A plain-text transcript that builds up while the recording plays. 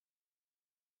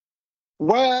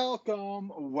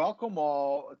Welcome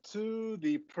all to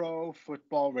the Pro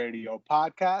Football Radio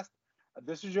podcast.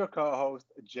 This is your co-host,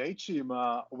 Jay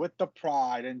Chima, with the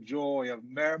pride and joy of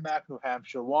Merrimack, New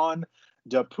Hampshire 1,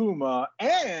 the Puma,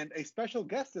 and a special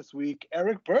guest this week,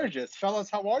 Eric Burgess. Fellas,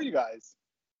 how are you guys?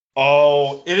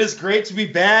 Oh, it is great to be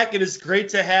back. It is great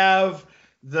to have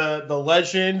the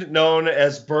legend known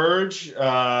as Burge,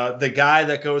 the guy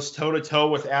that goes toe-to-toe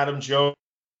with Adam Jones.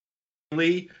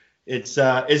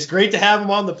 It's great to have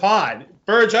him on the pod.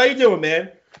 Burge, how you doing, man?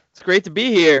 It's great to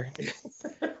be here.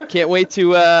 Can't wait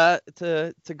to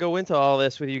go into all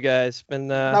this with you guys. Been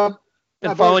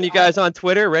following you guys on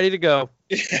Twitter, ready to go.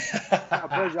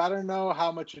 Burge, I don't know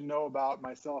how much you know about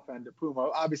myself and the Puma.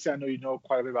 Obviously, I know you know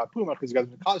quite a bit about Puma because you guys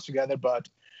went to college together, but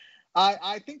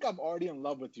I think I'm already in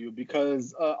love with you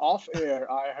because off air,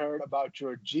 I heard about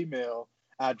your Gmail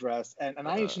address, and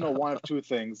I need to know one of two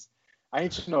things. I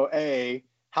need to know, A,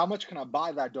 how much can I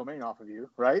buy that domain off of you,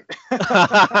 right?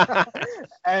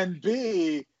 And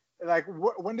B, like,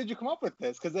 when did you come up with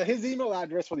this? Because his email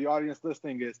address for the audience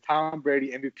listening is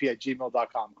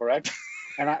tombradymvp@gmail.com, correct?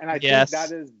 And I Yes. think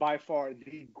that is by far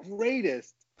the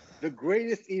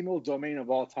greatest email domain of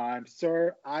all time.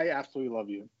 Sir, I absolutely love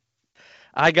you.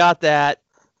 I got that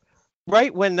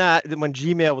right when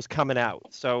Gmail was coming out.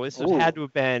 So this had to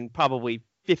have been probably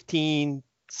 15,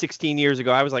 16 years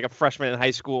ago. I was like a freshman in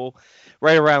high school,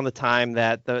 right around the time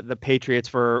that the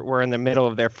Patriots were in the middle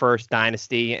of their first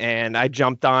dynasty, and I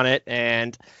jumped on it,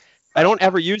 and I don't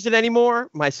ever use it anymore.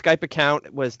 My Skype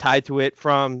account was tied to it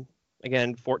from,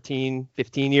 again, 14,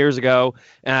 15 years ago,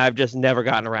 and I've just never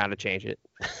gotten around to change it.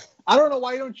 I don't know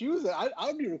why you don't use it.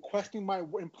 I'd be requesting my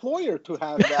employer to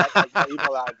have that as my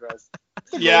email address.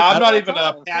 Yeah, I'm not even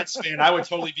a Pats fan. I would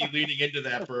totally be leaning into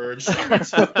that, Burge.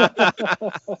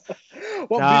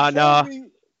 No.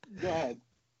 Go ahead.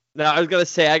 No, I was going to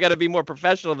say, I got to be more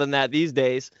professional than that these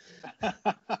days.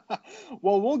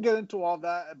 Well, we'll get into all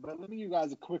that, but let me give you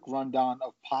guys a quick rundown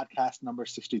of podcast number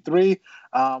 63.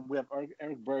 We have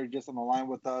Eric Burgess on the line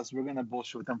with us. We're going to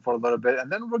bullshit with him for a little bit,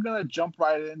 and then we're going to jump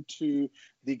right into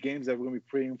the games that we're going to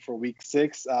be previewing for Week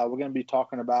 6. We're going to be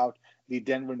talking about the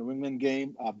Denver-New England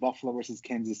game, Buffalo versus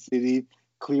Kansas City,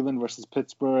 Cleveland versus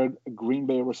Pittsburgh, Green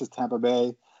Bay versus Tampa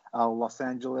Bay, Los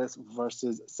Angeles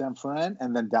versus San Fran,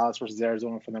 and then Dallas versus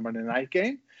Arizona for the Monday night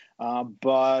game.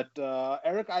 But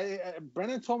Eric,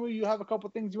 Brennan told me you have a couple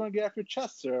things you want to get off your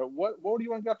chest, sir. What do you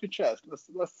want to get off your chest?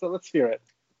 Let's hear it.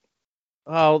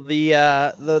 Oh,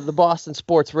 the Boston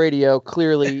Sports Radio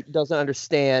clearly doesn't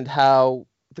understand how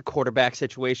the quarterback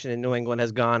situation in New England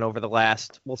has gone over the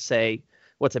last, we'll say,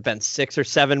 what's it been, 6 or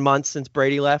 7 months since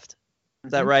Brady left?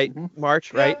 Is that right,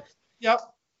 March? Yeah. Right? Yep.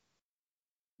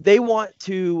 They want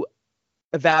to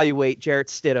evaluate Jarrett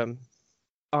Stidham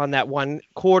on that one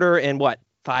quarter and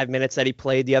 5 minutes that he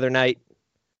played the other night.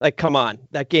 Like, come on,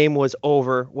 that game was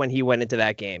over when he went into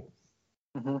that game.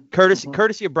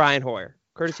 Courtesy of Brian Hoyer.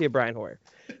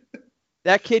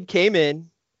 That kid came in,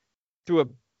 threw a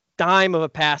dime of a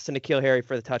pass to N'Keal Harry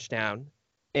for the touchdown,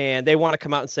 and they want to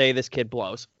come out and say this kid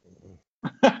blows.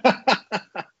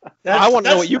 I want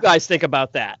to know what you guys think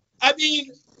about that. I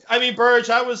mean,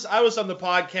 Burge, I was on the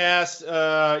podcast,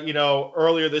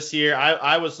 earlier this year.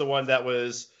 I was the one that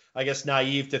was, I guess,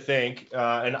 naive to think,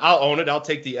 and I'll own it. I'll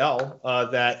take the L,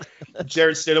 that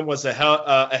Jarrett Stidham was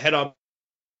ahead on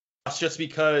us just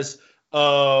because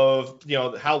of,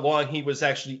 how long he was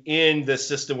actually in the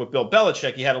system with Bill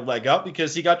Belichick. He had a leg up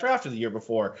because he got drafted the year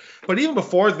before. But even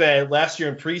before then, last year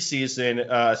in preseason,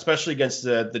 especially against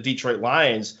the Detroit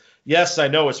Lions, yes, I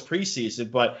know it's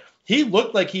preseason, but he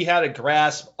looked like he had a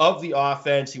grasp of the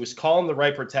offense. He was calling the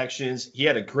right protections. He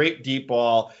had a great deep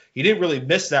ball. He didn't really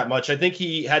miss that much. I think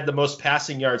he had the most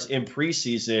passing yards in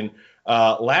preseason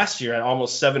last year at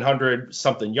almost 700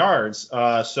 something yards.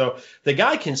 So the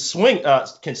guy can sling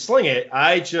it.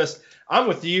 I'm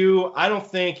with you. I don't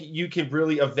think you can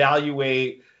really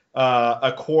evaluate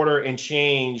a quarter and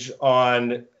change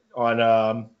on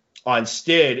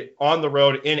Stid on the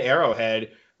road in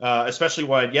Arrowhead, especially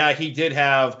when, he did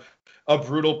have a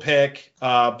brutal pick,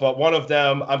 but one of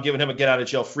them, I'm giving him a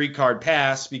get-out-of-jail-free card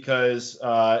pass because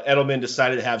Edelman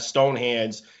decided to have stone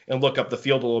hands and look up the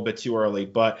field a little bit too early.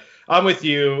 But I'm with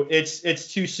you.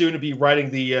 It's too soon to be writing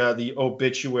the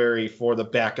obituary for the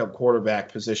backup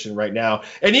quarterback position right now.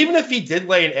 And even if he did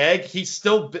lay an egg, he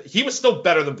was still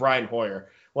better than Brian Hoyer.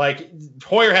 Like,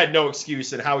 Hoyer had no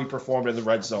excuse in how he performed in the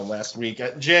red zone last week.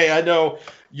 Jay, I know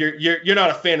you're not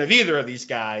a fan of either of these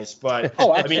guys, but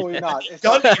absolutely not.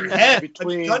 Gun to your head.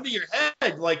 Gun to your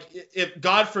head. Like, if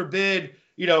God forbid,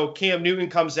 Cam Newton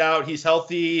comes out, he's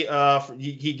healthy,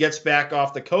 he gets back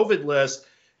off the COVID list,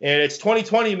 And it's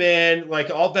 2020, man. Like,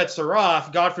 all bets are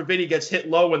off. God forbid he gets hit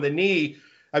low in the knee.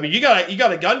 I mean, you got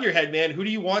a gun to your head, man. Who do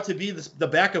you want to be the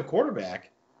backup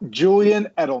quarterback? Julian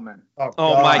Edelman. Oh,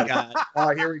 Oh my God.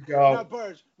 Oh, here we go. Now,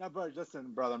 Burge,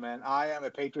 listen, brother, man. I am a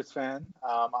Patriots fan.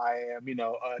 I am,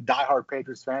 a diehard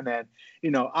Patriots fan, and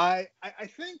I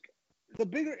think the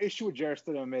bigger issue with Jarrett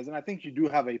Stidham is, and I think you do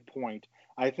have a point.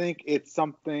 I think it's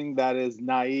something that is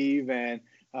naive and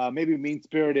maybe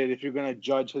mean-spirited if you're going to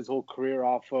judge his whole career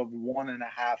off of 1.5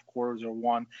 quarters or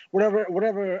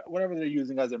whatever they're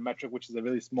using as a metric, which is a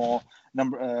really small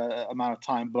amount of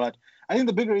time. But I think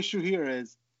the bigger issue here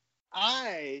is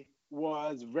I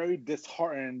was very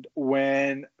disheartened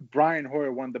when Brian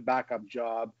Hoyer won the backup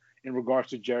job in regards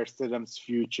to Jarrett Stidham's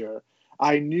future.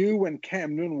 I knew when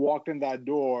Cam Newton walked in that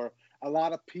door, a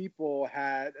lot of people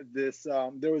had this,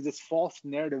 there was this false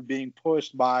narrative being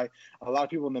pushed by a lot of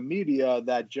people in the media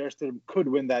that Jarrett Stidham could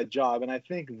win that job. And I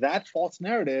think that false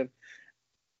narrative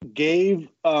gave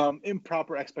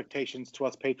improper expectations to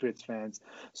us Patriots fans.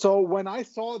 So when I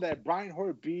saw that Brian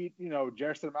Hoyer beat,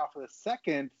 Jarrett Stidham out for the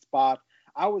second spot,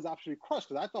 I was absolutely crushed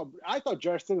because I thought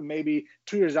Jarrett Stidham maybe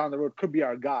 2 years down the road could be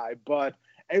our guy. But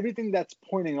everything that's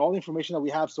pointing, all the information that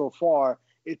we have so far,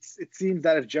 it seems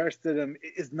that if Jarrett Stidham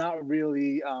is not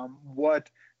really what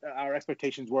our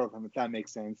expectations were of him, if that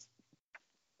makes sense.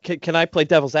 Can I play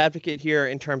devil's advocate here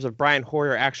in terms of Brian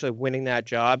Hoyer actually winning that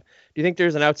job? Do you think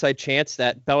there's an outside chance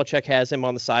that Belichick has him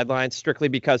on the sidelines strictly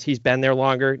because he's been there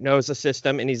longer, knows the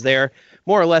system, and he's there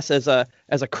more or less as a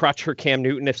crutch for Cam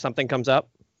Newton if something comes up?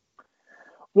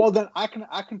 Well, then I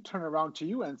can turn around to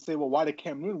you and say, well, why did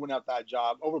Cam Newton win out that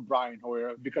job over Brian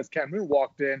Hoyer? Because Cam Newton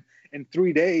walked in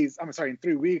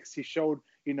 3 weeks, he showed,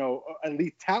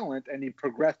 elite talent and he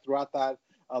progressed throughout that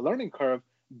learning curve.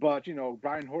 But,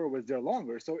 Brian Hoyer was there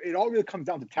longer. So it all really comes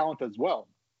down to talent as well.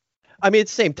 I mean, at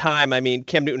the same time,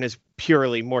 Cam Newton is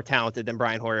purely more talented than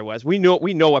Brian Hoyer was. We know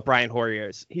what Brian Hoyer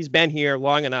is. He's been here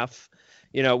long enough.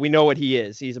 We know what he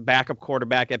is. He's a backup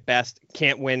quarterback at best.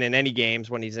 Can't win in any games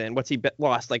when he's in. What's he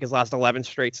lost? Like his last 11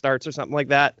 straight starts or something like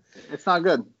that? It's not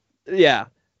good. Yeah.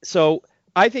 So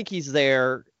I think he's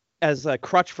there as a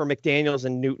crutch for McDaniels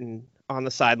and Newton on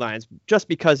the sidelines just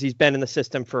because he's been in the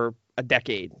system for a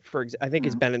decade. I think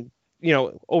he's been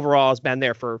overall has been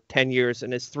there for 10 years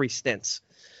in his 3 stints.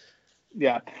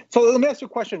 Yeah. So let me ask you a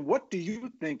question. What do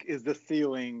you think is the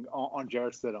ceiling on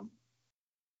Jarrett Stidham?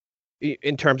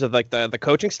 In terms of like the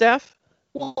coaching staff?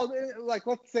 Well, like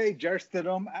let's say Jarrett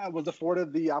Stidham was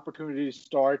afforded the opportunity to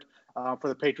start for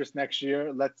the Patriots next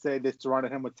year. Let's say they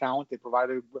surrounded him with talent. They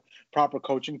provided proper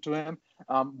coaching to him.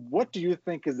 What do you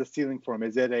think is the ceiling for him?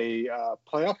 Is it a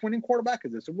playoff winning quarterback?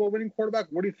 Is it a Super Bowl winning quarterback?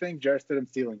 What do you think Jarrett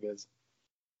Stidham's ceiling is?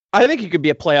 I think he could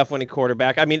be a playoff winning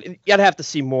quarterback. I mean, you'd have to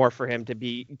see more for him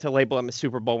to label him a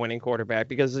Super Bowl winning quarterback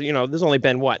because, there's only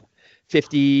been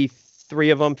 53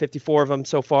 of them, 54 of them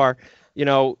so far.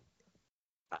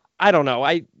 I don't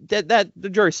know. That the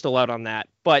jury's still out on that,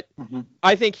 but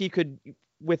I think he could,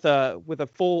 with a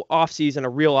full offseason, a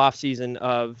real offseason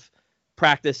of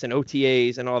practice and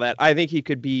OTAs and all that. I think he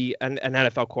could be an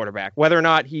NFL quarterback. Whether or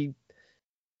not he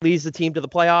leads the team to the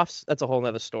playoffs, that's a whole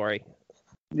nother story.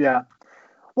 Yeah.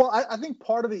 Well, I think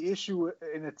part of the issue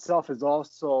in itself is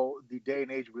also the day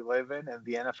and age we live in, and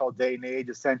the NFL day and age.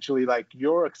 Essentially, like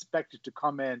you're expected to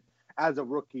come in as a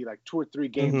rookie, like 2 or 3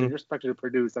 games, and you're expected to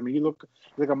produce. I mean, you look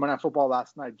at Monday Night Football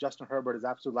last night. Justin Herbert is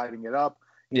absolutely lighting it up.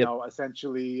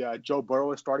 Essentially, Joe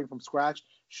Burrow is starting from scratch.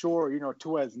 Sure,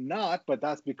 Tua is not, but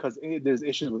that's because there's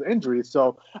issues with injuries.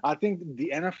 So I think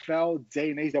the NFL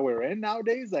day and age that we're in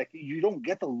nowadays, like you don't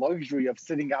get the luxury of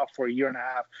sitting out for 1.5 years,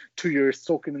 2 years,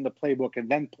 soaking in the playbook and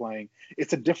then playing.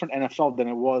 It's a different NFL than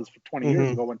it was for 20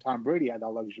 years ago when Tom Brady had that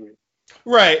luxury.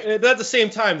 Right, but at the same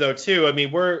time, though, too, I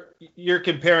mean, you're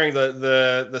comparing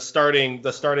the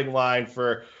starting line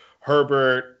for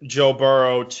Herbert, Joe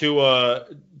Burrow to a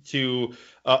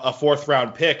 4th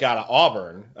round pick out of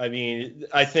Auburn. I mean,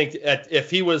 I think if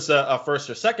he was a 1st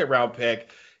or 2nd round pick,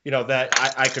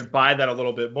 that I could buy that a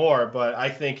little bit more. But I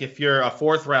think if you're a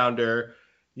 4th rounder,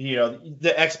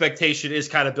 the expectation is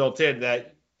kind of built in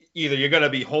that either you're going to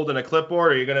be holding a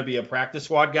clipboard or you're going to be a practice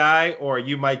squad guy, or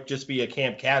you might just be a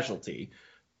camp casualty.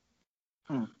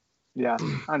 Yeah,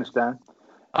 I understand.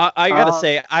 I got to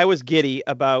say, I was giddy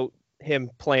about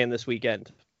him playing this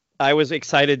weekend. I was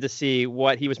excited to see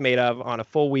what he was made of on a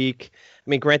full week. I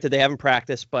mean, granted, they haven't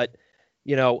practiced, but,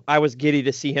 I was giddy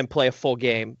to see him play a full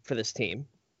game for this team,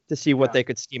 to see what they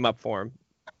could scheme up for him.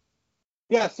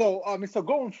 Yeah, so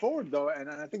going forward, though, and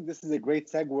I think this is a great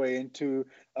segue into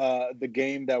the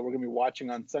game that we're going to be watching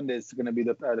on Sunday. It's going to be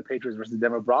the Patriots versus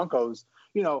Denver Broncos.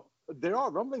 there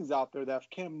are rumblings out there that if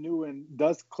Cam Newton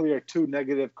does clear 2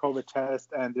 negative COVID tests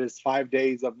and there's 5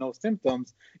 days of no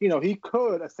symptoms, he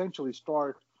could essentially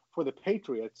start for the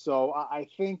Patriots. So I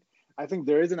think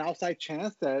there is an outside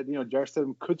chance that Jarrett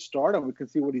Stidham could start, and we can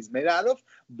see what he's made out of.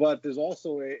 But there's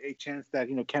also a chance that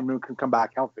Cam Newton can come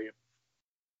back healthy.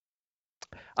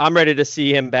 I'm ready to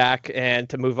see him back and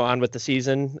to move on with the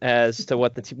season as to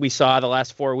what we saw the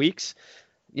last 4 weeks.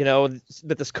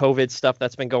 With this COVID stuff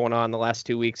that's been going on the last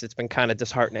 2 weeks, it's been kind of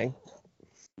disheartening.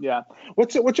 Yeah.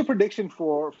 What's your prediction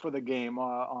for the game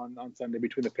on Sunday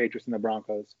between the Patriots and the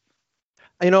Broncos?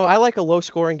 I like a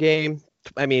low-scoring game.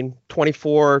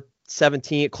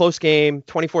 24-17, close game,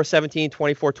 24-17,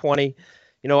 24-20.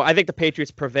 I think the Patriots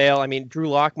prevail. Drew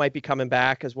Lock might be coming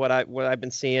back, is what I've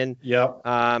been seeing.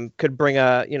 Yeah. Could bring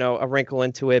a wrinkle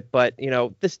into it, but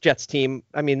this Jets team,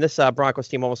 this Broncos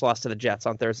team almost lost to the Jets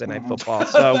on Thursday Night Football.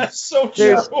 So that's so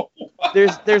true.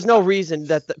 there's no reason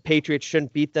that the Patriots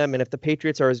shouldn't beat them, and if the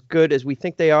Patriots are as good as we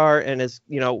think they are, and as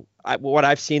what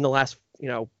I've seen the last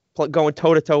going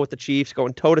toe-to-toe with the Chiefs,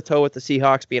 going toe-to-toe with the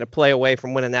Seahawks, being a play away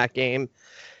from winning that game.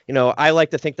 I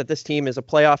like to think that this team is a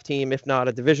playoff team, if not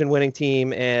a division-winning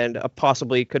team, and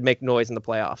possibly could make noise in the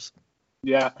playoffs.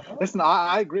 Yeah. Listen,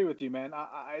 I agree with you, man.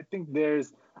 I think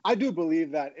I do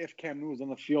believe that if Cam Newton was on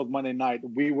the field Monday night,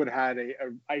 we would have had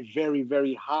a very,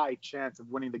 very high chance of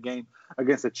winning the game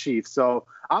against the Chiefs. So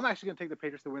I'm actually going to take the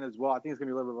Patriots to win as well. I think it's going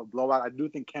to be a little bit of a blowout. I do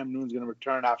think Cam Newton's going to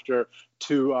return after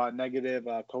 2 negative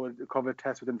COVID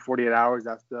tests within 48 hours.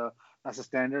 That's the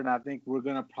standard. And I think we're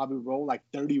going to probably roll like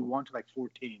 31 to like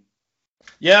 14.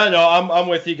 Yeah, no, I'm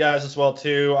with you guys as well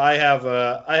too. I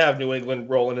have New England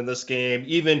rolling in this game,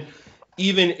 even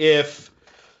if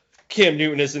Cam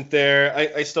Newton isn't there.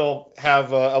 I still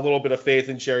have a little bit of faith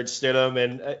in Jarrett Stidham,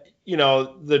 and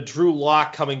the Drew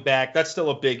Lock coming back, that's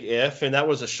still a big if, and that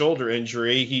was a shoulder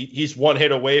injury. He's one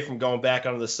hit away from going back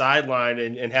onto the sideline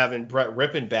and having Brett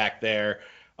Rippon back there.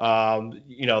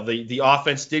 The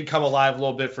offense did come alive a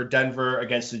little bit for Denver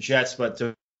against the Jets, but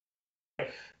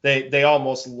they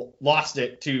almost lost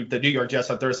it to the New York Jets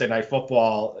on Thursday Night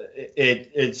Football.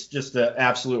 It's just an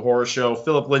absolute horror show.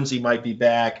 Philip Lindsay might be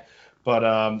back, but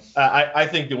I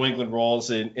think New England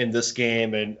rolls in this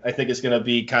game, and I think it's going to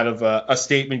be kind of a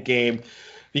statement game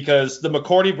because the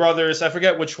McCourty brothers, I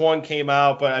forget which one came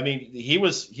out, but he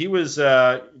was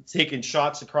taking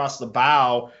shots across the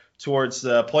bow towards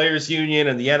the Players Union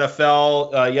and the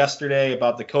NFL yesterday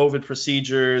about the COVID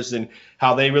procedures and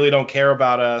how they really don't care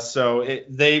about us. So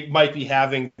they might be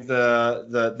having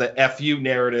the FU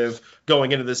narrative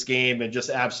going into this game and just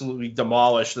absolutely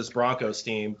demolish this Broncos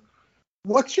team.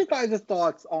 What's your guys'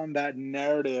 thoughts on that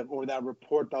narrative or that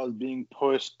report that was being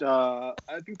pushed, I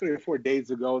think 3 or 4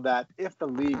 days ago, that if the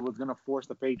league was going to force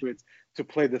the Patriots to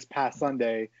play this past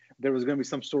Sunday, there was going to be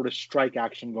some sort of strike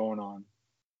action going on?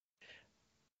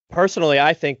 Personally,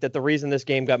 I think that the reason this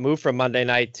game got moved from Monday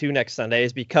night to next Sunday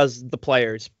is because the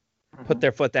players put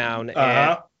their foot down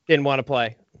and didn't want to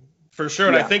play. For sure.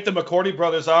 And I think the McCourty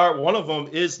brothers one of them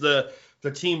is the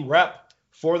team rep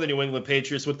for the New England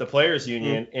Patriots with the Players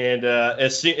Union. And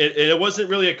it wasn't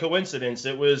really a coincidence.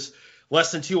 It was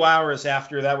less than 2 hours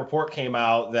after that report came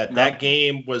out that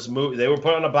game was moved. They were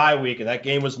put on a bye week, and that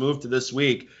game was moved to this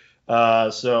week.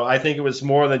 So I think it was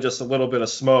more than just a little bit of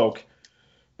smoke.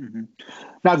 Mm-hmm.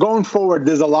 Now, going forward,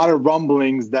 there's a lot of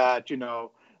rumblings that,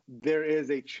 there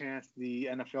is a chance the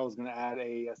NFL is going to add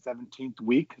a 17th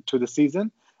week to the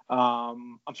season.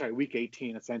 Week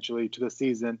 18, essentially, to the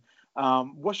season.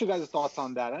 What's your guys' thoughts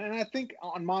on that? And I think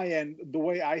on my end, the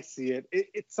way I see it,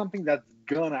 it's something that's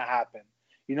going to happen.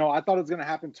 I thought it was going to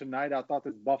happen tonight. I thought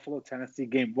this Buffalo-Tennessee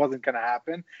game wasn't going to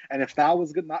happen. And if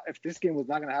this game was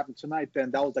not going to happen tonight,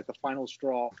 then that was like the final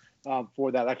straw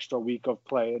for that extra week of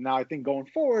play. And now I think going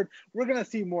forward, we're going to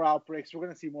see more outbreaks. We're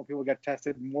going to see more people get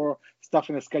tested. More stuff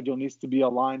in the schedule needs to be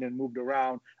aligned and moved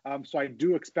around. So I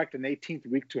do expect an 18th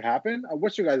week to happen.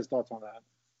 What's your guys' thoughts on that?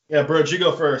 Yeah, Burge, you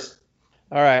go first.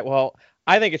 All right. Well,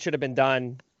 I think it should have been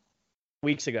done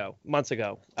months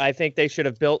ago. I think they should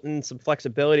have built in some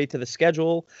flexibility to the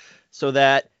schedule so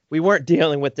that we weren't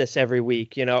dealing with this every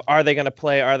week. Are they going to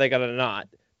play? Are they going to not?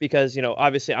 Because,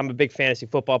 obviously I'm a big fantasy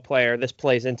football player. This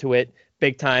plays into it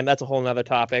big time. That's a whole nother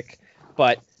topic.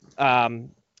 But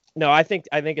no, I think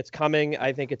it's coming.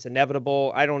 I think it's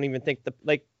inevitable. I don't even think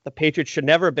the Patriots should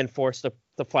never have been forced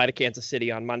to fly to Kansas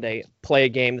City on Monday, play a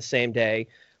game the same day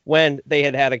when they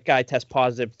had a guy test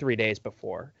positive 3 days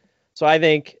before. So I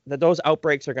think that those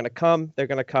outbreaks are going to come. They're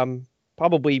going to come.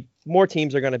 Probably more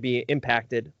teams are going to be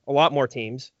impacted. A lot more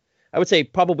teams. I would say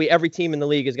probably every team in the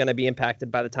league is going to be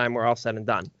impacted by the time we're all said and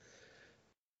done.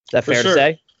 Is that fair to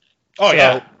say? Oh,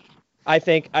 yeah. I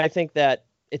think that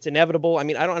It's inevitable. I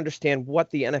mean, I don't understand what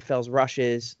the NFL's rush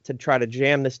is to try to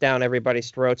jam this down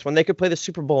everybody's throats when they could play the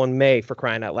Super Bowl in May, for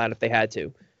crying out loud, if they had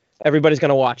to. Everybody's going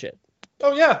to watch it.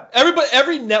 Oh yeah,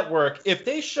 every network, if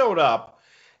they showed up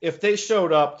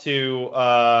to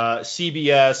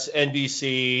CBS,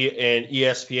 NBC, and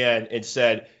ESPN and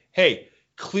said, "Hey,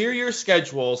 clear your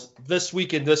schedules this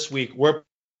week and this week. We're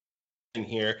in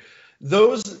here."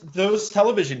 Those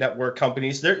television network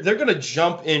companies, they're going to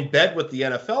jump in bed with the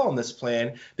NFL on this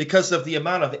plan because of the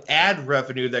amount of ad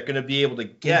revenue they're going to be able to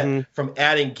get from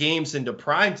adding games into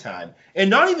prime time. And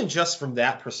not even just from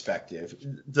that perspective,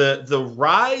 the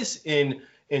rise in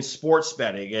sports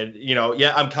betting, and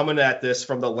I'm coming at this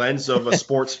from the lens of a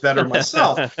sports bettor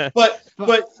myself, but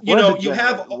you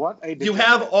have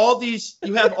all these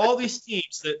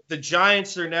teams. The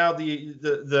Giants are now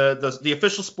the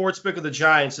official sports book of the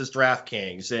Giants is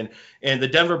DraftKings, and the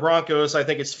Denver Broncos, I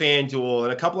think it's FanDuel,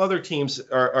 and a couple other teams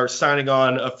are signing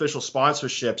on official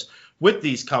sponsorships with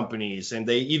these companies, and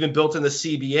they even built in the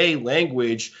CBA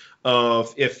language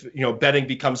of if betting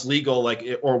becomes legal,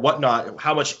 or whatnot,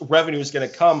 how much revenue is going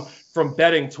to come from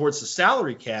betting towards the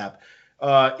salary cap.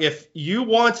 If you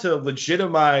want to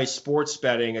legitimize sports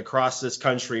betting across this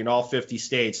country in all 50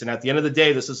 states, and at the end of the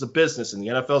day, this is a business and the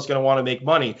NFL is going to want to make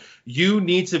money, you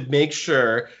need to make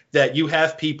sure that you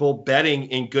have people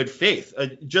betting in good faith.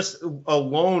 Just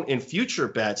alone in future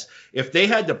bets, if they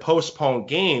had to postpone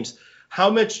games, how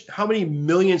many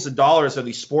millions of dollars are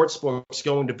these sports books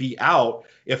going to be out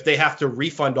if they have to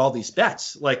refund all these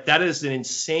bets? Like, that is an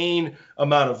insane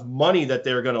amount of money that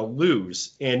they're going to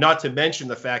lose. And not to mention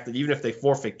the fact that even if they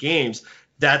forfeit games,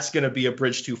 that's going to be a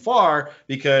bridge too far,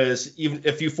 because even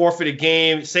if you forfeit a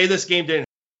game, say this game didn't,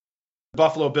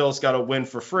 Buffalo Bills got to win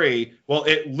for free. Well,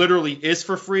 it literally is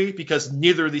for free because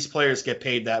neither of these players get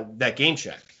paid that game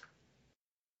check.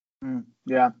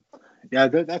 Yeah. Yeah,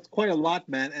 that's quite a lot,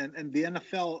 man. And the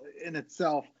NFL in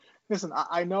itself, listen,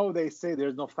 I know they say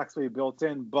there's no flexibility built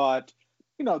in, but,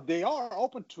 they are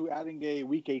open to adding a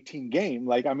Week 18 game.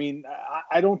 Like, I mean,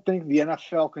 I don't think the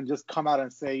NFL can just come out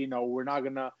and say, we're not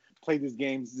going to play these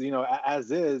games, as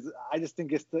is. I just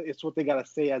think it's what they got to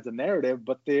say as a narrative.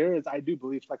 But there is, I do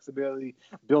believe, flexibility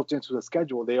built into the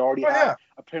schedule. They already have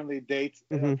apparently dates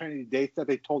that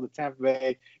they told the Tampa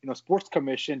Bay, Sports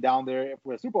Commission down there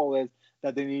where the Super Bowl is,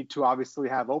 that they need to obviously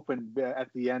have open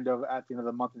at the end of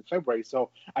the month in February. So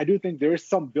I do think there is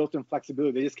some built-in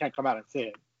flexibility. They just can't come out and say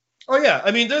it. Oh yeah, I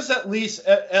mean, there's at least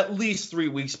 3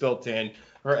 weeks built in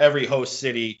for every host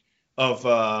city of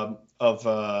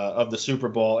the Super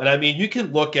Bowl. And I mean, you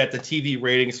can look at the TV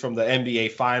ratings from the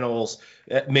NBA Finals,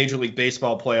 Major League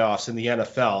Baseball playoffs, and the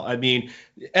NFL. I mean,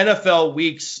 NFL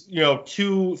weeks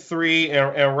 2, 3,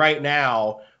 and right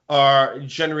now are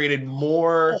generated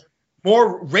more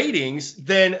ratings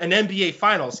than an NBA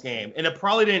Finals game. And it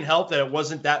probably didn't help that it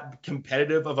wasn't that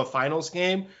competitive of a Finals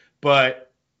game, but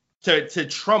to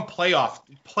trump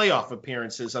playoff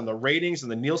appearances on the ratings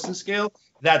and the Nielsen scale,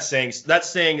 that's saying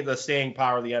the staying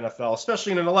power of the NFL,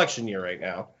 especially in an election year right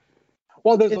now.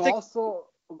 Well, there's also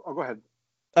go ahead.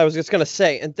 I was just going to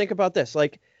say, and think about this,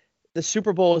 like the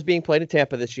Super Bowl is being played in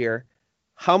Tampa this year.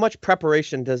 How much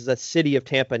preparation does the city of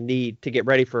Tampa need to get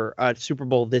ready for a Super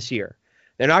Bowl this year?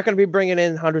 They're not going to be bringing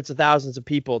in hundreds of thousands of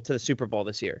people to the Super Bowl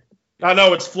this year. I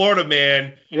know, it's Florida,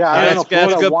 man. Yeah, that's a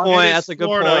good point. That's a good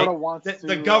point.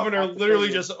 The governor literally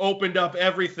just opened up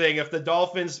everything. If the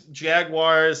Dolphins,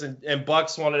 Jaguars, and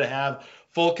Bucks wanted to have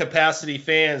full capacity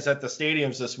fans at the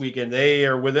stadiums this weekend, they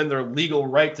are within their legal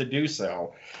right to do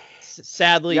so.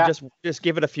 Sadly, just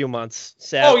give it a few months.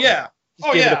 Sadly. Oh yeah.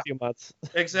 Just give it a few months.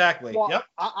 Exactly. Well, yep.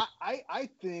 I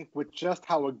think with just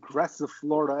how aggressive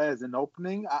Florida is in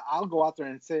opening, I'll go out there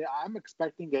and say I'm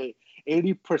expecting a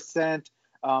 80%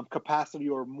 capacity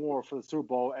or more for the Super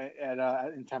Bowl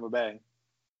in Tampa Bay.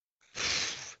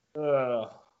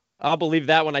 I'll believe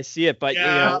that when I see it, but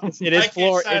it is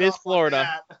Florida. It is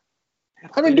Florida.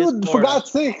 I mean, dude, for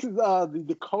God's sake,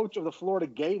 the coach of the Florida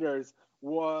Gators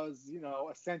was,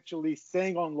 essentially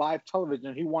saying on live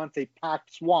television he wants a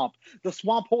packed swamp. The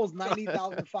swamp holds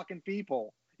 90,000 fucking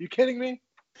people. You kidding me?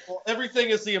 Well, everything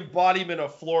is the embodiment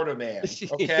of Florida man,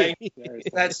 okay?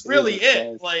 That's really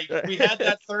it. Like, we had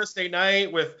that Thursday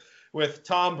night with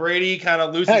Tom Brady kind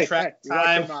of losing track of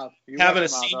time, having a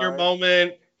senior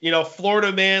moment.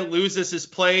 Florida man loses his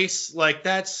place. Like,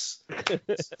 that's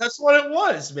what it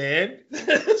was, man.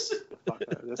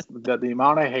 The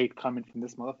amount of hate coming from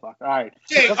this motherfucker. All right.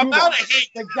 Jay, amount of hate.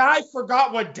 The guy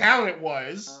forgot what down it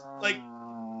was.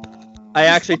 I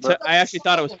actually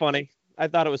thought it was funny. I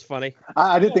thought it was funny.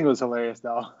 I did think it was hilarious,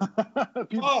 though.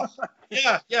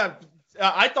 Yeah.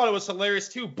 I thought it was hilarious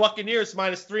too. Buccaneers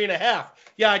minus 3.5.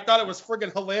 Yeah, I thought it was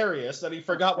friggin' hilarious that he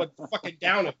forgot what fucking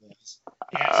down it was.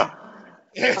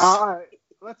 Yes. All right,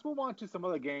 let's move on to some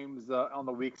other games on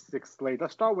the Week 6 slate.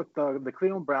 Let's start with the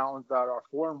Cleveland Browns that are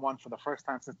 4-1 for the first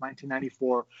time since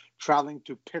 1994, traveling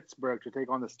to Pittsburgh to take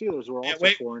on the Steelers, who are also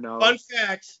 4-0. Fun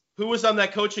fact: who was on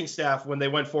that coaching staff when they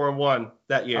went 4-1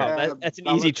 that year? Oh, that's an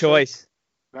easy choice.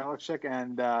 Belichick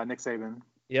and Nick Saban.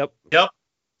 Yep.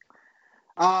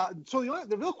 So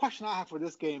the real question I have for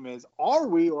this game is: are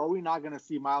we or are we not going to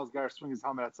see Myles Garrett swing his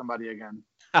helmet at somebody again?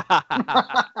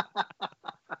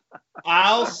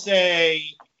 I'll say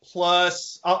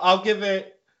plus. I'll give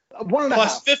it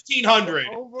plus 1,500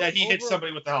 that he hits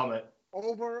somebody with the helmet.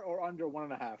 Over or under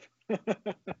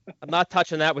 1.5? I'm not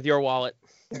touching that with your wallet.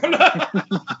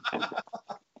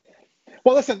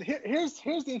 Well, listen. Here's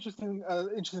the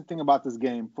interesting thing about this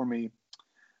game for me.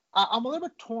 I'm a little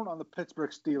bit torn on the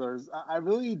Pittsburgh Steelers. I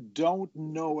really don't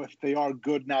know if they are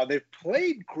good now. They've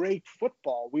played great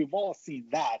football. We've all seen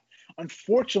that.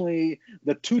 Unfortunately,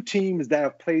 the two teams that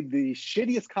have played the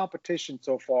shittiest competition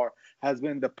so far has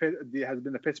been the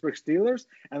Pittsburgh Steelers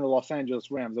and the Los Angeles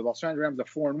Rams. The Los Angeles Rams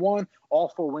are 4-1, all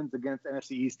 4 wins against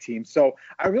NFC East teams. So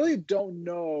I really don't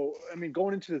know. I mean,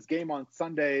 going into this game on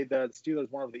Sunday, the Steelers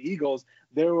won over the Eagles.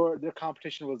 Their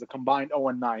competition was a combined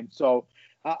 0-9. So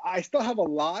I still have a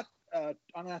lot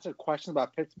unanswered questions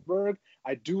about Pittsburgh.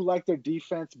 I do like their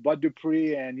defense, Bud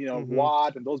Dupree and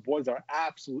Watt, and those boys are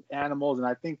absolute animals, and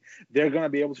I think they're going to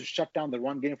be able to shut down the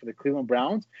run game for the Cleveland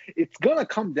Browns. It's going to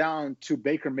come down to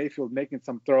Baker Mayfield making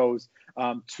some throws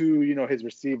to his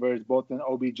receivers, both in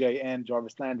OBJ and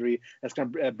Jarvis Landry. That's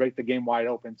going to break the game wide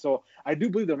open. So I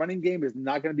do believe the running game is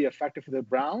not going to be effective for the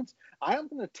Browns. I am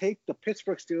going to take the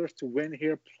Pittsburgh Steelers to win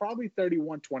here, probably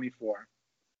 31-24.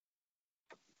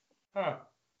 Huh.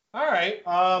 All right.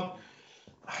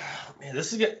 Man,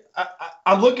 this is good.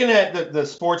 I'm looking at the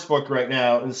sports book right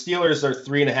now, and the Steelers are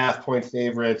 3.5-point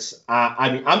favorites.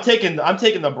 I mean, I'm taking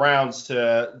the Browns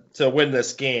to win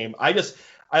this game. I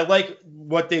like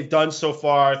what they've done so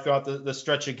far throughout the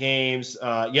stretch of games.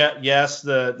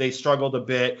 They struggled a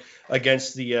bit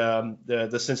against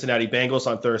the Cincinnati Bengals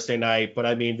on Thursday night, but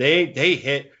I mean they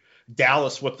hit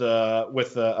Dallas with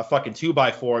a fucking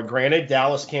 2x4. Granted,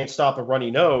 Dallas can't stop a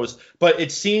runny nose, but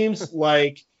it seems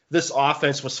like this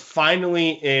offense was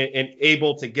finally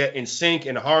able to get in sync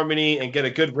and harmony and get a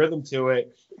good rhythm to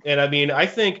it. And I mean, I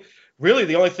think really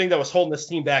the only thing that was holding this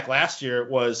team back last year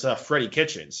was Freddie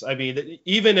Kitchens. I mean,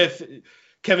 even if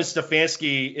Kevin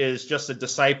Stefanski is just a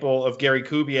disciple of Gary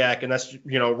Kubiak and that's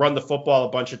run the football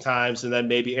a bunch of times and then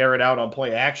maybe air it out on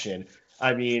play action,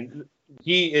 I mean,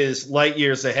 he is light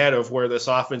years ahead of where this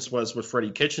offense was with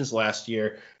Freddie Kitchens last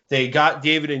year. They got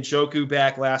David Njoku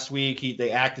back last week.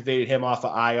 They activated him off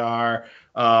of IR.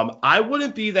 I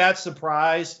wouldn't be that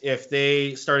surprised if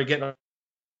they started getting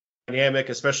dynamic,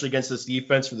 especially against this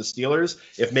defense for the Steelers,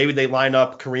 if maybe they line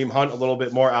up Kareem Hunt a little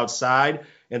bit more outside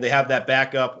and they have that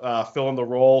backup filling the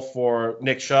role for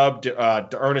Nick Chubb,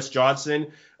 Ernest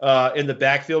Johnson in the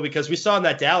backfield, because we saw in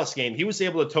that Dallas game, he was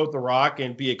able to tote the rock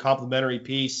and be a complimentary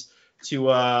piece to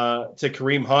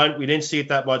Kareem Hunt. We didn't see it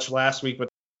that much last week with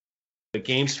the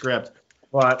game script,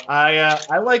 but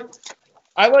I like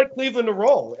Cleveland to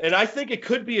roll, and I think it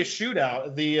could be a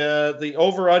shootout. The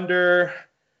over-under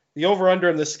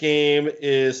in this game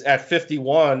is at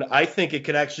 51. I think it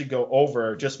could actually go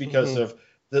over just because of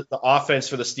the offense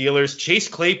for the Steelers. Chase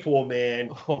Claypool, man,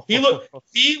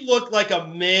 he looked like a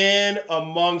man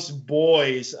amongst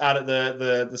boys out of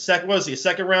the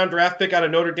second round draft pick out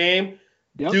of Notre Dame.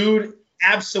 Yep. Dude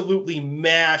absolutely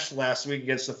mashed last week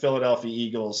against the Philadelphia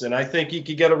Eagles, and I think he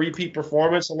could get a repeat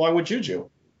performance along with Juju.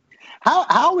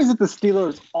 How is it the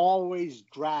Steelers always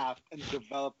draft and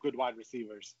develop good wide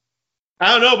receivers?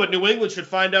 I don't know, but New England should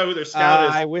find out who their scout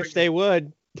is. I wish they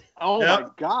would. Oh, my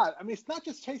God. I mean, it's not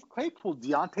just Chase Claypool.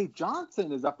 Deontay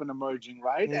Johnson is up and emerging,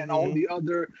 right? Mm-hmm. And all the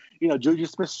other, Juju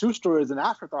Smith-Schuster is an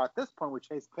afterthought at this point with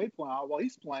Chase Claypool out while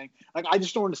he's playing. Like, I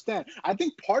just don't understand. I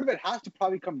think part of it has to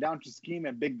probably come down to scheme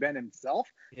and Big Ben himself,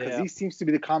 because he seems to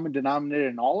be the common denominator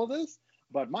in all of this.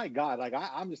 But, my God, like,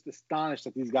 I'm just astonished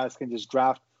that these guys can just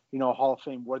draft Hall of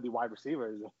Fame worthy wide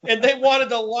receivers. And they wanted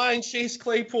to line Chase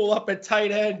Claypool up at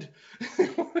tight end.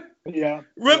 Yeah.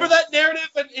 Remember that narrative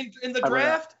in the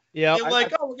draft? Yeah. They're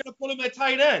like, we're going to put him at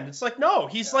tight end. It's like, no,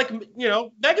 he's like,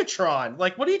 Megatron.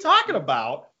 Like, what are you talking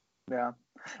about? Yeah.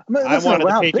 I wanted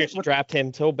the Patriots to draft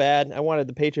him so bad. I wanted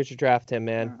the Patriots to draft him,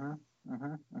 man.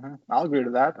 I'll agree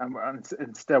to that.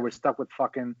 Instead, we're stuck with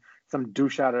fucking some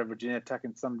douche out of Virginia Tech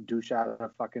and some douche out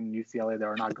of fucking UCLA that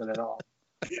are not good at all.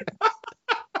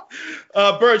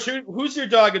 Birch, who's your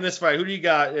dog in this fight? Who do you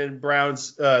got in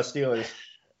Browns Steelers?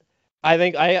 I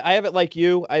think I have it like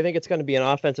you. I think it's going to be an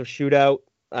offensive shootout.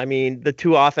 I mean, the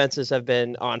two offenses have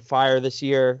been on fire this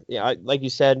year. Yeah, like you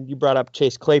said, you brought up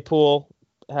Chase Claypool,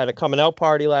 had a coming out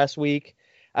party last week.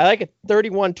 I like it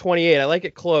 31-28. I like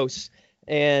it close.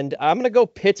 And I'm going to go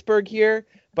Pittsburgh here,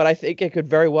 but I think it could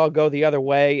very well go the other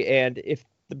way. And if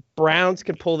the Browns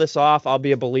can pull this off, I'll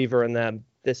be a believer in them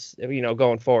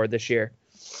going forward this year.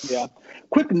 Yeah.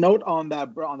 Quick note on the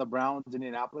Browns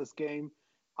Indianapolis game.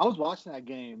 I was watching that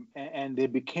game, and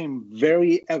it became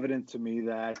very evident to me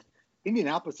that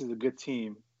Indianapolis is a good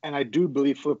team, and I do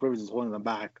believe Philip Rivers is holding them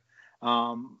back.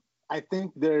 I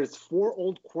think there's 4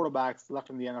 old quarterbacks left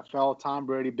in the NFL: Tom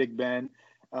Brady, Big Ben,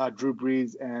 Drew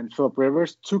Brees, and Philip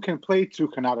Rivers. 2 can play, 2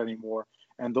 cannot anymore.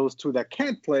 And those 2 that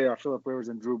can't play are Philip Rivers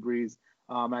and Drew Brees.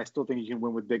 I still think you can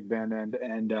win with Big Ben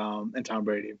and Tom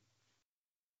Brady.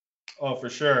 Oh, for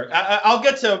sure. I'll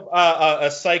get to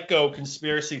a psycho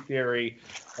conspiracy theory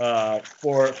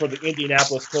for the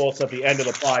Indianapolis Colts at the end of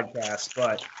the podcast,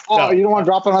 but you don't want to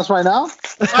drop on us right now?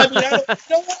 I mean,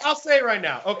 I'll say it right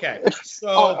now. Okay,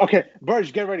 so okay,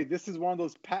 Burge, get ready. This is one of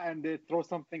those patented throw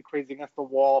something crazy against the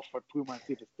wall for Puma and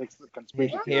see if it sticks to the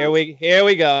conspiracy. Here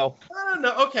we go. I don't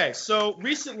know. Okay, so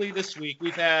recently this week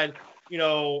we've had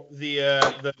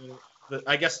the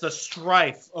I guess the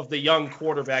strife of the young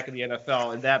quarterback in the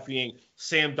NFL, and that being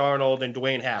Sam Darnold and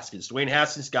Dwayne Haskins. Dwayne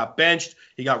Haskins got benched.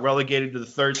 He got relegated to the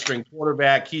 3rd-string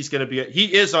quarterback. He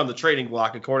is on the trading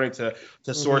block, according to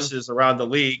sources around the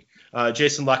league.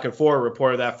 Jason La Canfora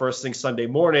reported that first thing Sunday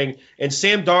morning. And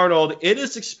Sam Darnold, it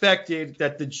is expected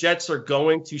that the Jets are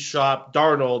going to shop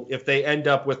Darnold if they end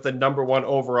up with the number 1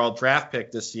 overall draft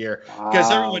pick this year.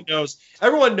 Because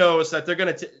everyone knows that they're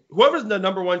going to whoever the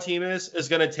number 1 team is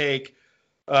going to take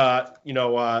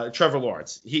Trevor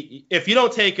Lawrence. If you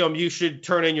don't take him, you should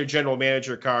turn in your general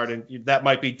manager card, and that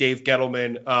might be Dave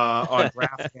Gettleman on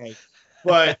draft day.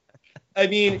 But I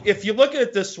mean, if you look at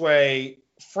it this way,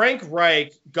 Frank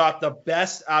Reich got the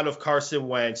best out of Carson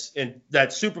Wentz in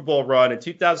that Super Bowl run in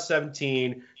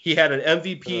 2017. He had an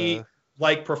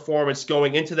MVP-like performance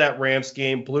going into that Rams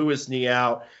game, blew his knee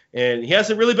out, and he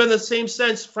hasn't really been the same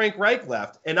since Frank Reich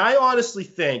left. And I honestly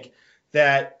think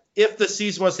that if the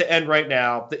season was to end right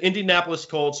now, the Indianapolis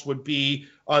Colts would be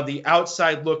on the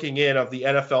outside looking in of the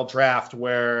NFL draft,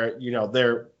 where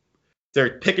they're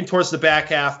picking towards the back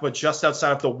half, but just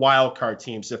outside of the wild card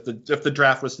teams if the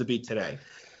draft was to be today.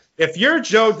 If you're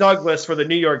Joe Douglas for the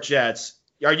New York Jets,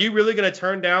 are you really going to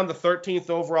turn down the 13th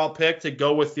overall pick to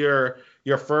go with your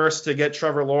first to get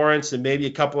Trevor Lawrence and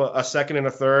maybe a second and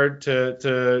a third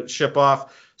to ship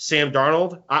off Sam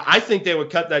Darnold? I think they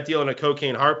would cut that deal in a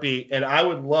cocaine heartbeat, and I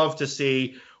would love to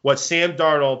see what Sam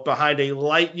Darnold, behind a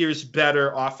light years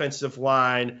better offensive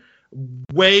line,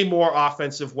 way more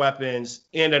offensive weapons,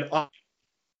 and an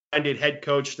offensive head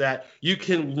coach that you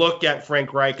can look at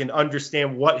Frank Reich and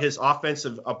understand what his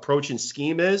offensive approach and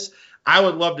scheme is. I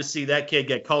would love to see that kid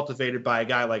get cultivated by a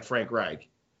guy like Frank Reich.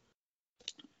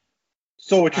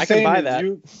 So what you're saying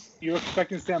is you're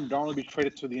expecting Sam Darnold to be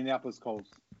traded to the Indianapolis Colts?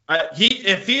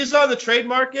 If he's on the trade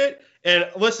market, and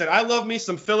listen, I love me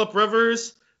some Philip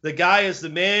Rivers. The guy is the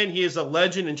man. He is a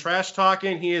legend in trash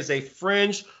talking. He is a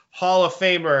fringe Hall of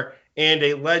Famer and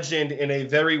a legend in a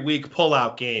very weak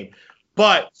pullout game.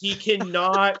 But he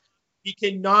cannot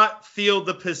field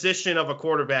the position of a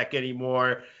quarterback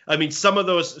anymore. I mean, some of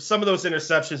those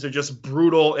interceptions are just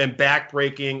brutal and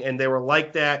backbreaking, and they were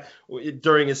like that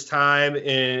during his time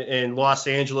in Los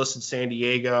Angeles and San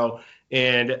Diego.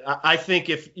 And I think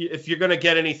if you're going to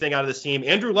get anything out of this team,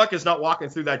 Andrew Luck is not walking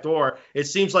through that door. It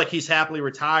seems like he's happily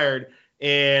retired,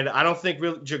 and I don't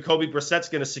think Jacoby Brissett's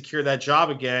going to secure that job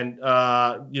again.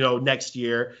 Next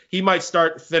year he might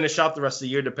finish out the rest of the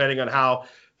year, depending on how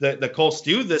the Colts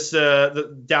do this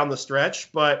down the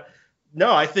stretch. But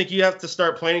no, I think you have to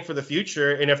start planning for the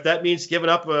future, and if that means giving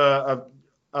up a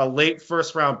late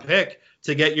first round pick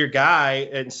to get your guy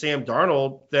and Sam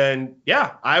Darnold, then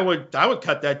yeah, I would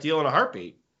cut that deal in a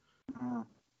heartbeat.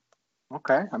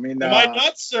 Okay, I mean, am I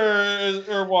nuts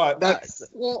or what? That's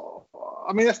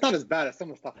not as bad as some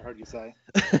of the stuff I heard you say.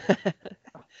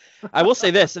 I will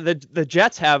say this: the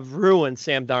Jets have ruined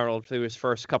Sam Darnold through his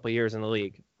first couple of years in the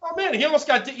league. Oh man,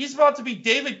 he's about to be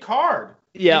David Carr.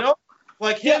 Yeah,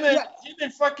 like him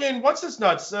and fucking what's his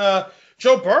nuts.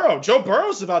 Joe Burrow. Joe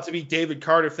Burrow's about to be David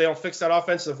Carr if they don't fix that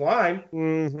offensive line.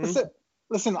 Mm-hmm.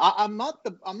 Listen, I'm not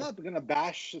going to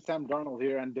bash Sam Darnold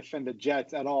here and defend the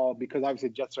Jets at all because obviously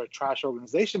Jets are a trash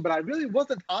organization. But I really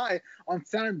wasn't high on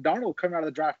Sam Darnold coming out of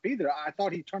the draft either. I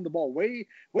thought he turned the ball way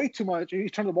too much. He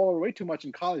turned the ball over way too much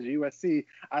in college at USC.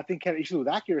 I think he had issues with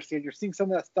accuracy, and you're seeing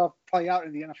some of that stuff play out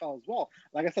in the NFL as well.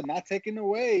 Like I said, not taking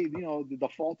away the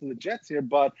fault of the Jets here,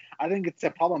 but I think it's a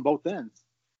problem on both ends.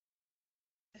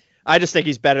 I just think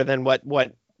he's better than what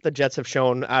the Jets have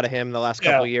shown out of him the last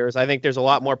couple of years. I think there's a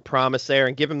lot more promise there,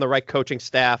 and give him the right coaching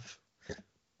staff,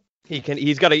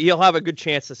 he'll have a good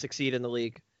chance to succeed in the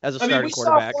league as a starting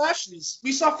quarterback.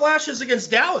 We saw flashes against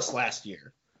Dallas last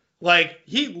year. Like,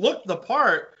 he looked the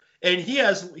part, and he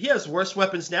has worse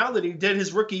weapons now than he did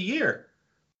his rookie year.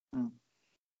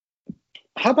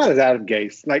 How about his Adam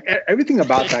Gase? Like, everything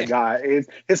about that guy is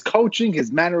his coaching,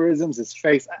 his mannerisms, his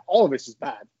face, all of it's just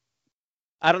bad.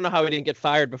 I don't know how he didn't get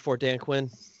fired before Dan Quinn.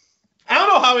 I don't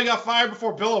know how he got fired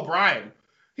before Bill O'Brien.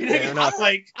 I don't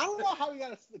know how he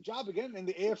got a job again in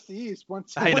the AFC East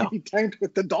once he tanked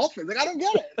with the Dolphins. Like, I don't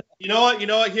get it. You know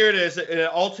what? Here it is. In an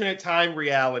alternate time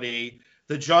reality,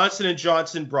 the Johnson &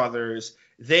 Johnson brothers,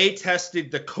 they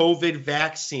tested the COVID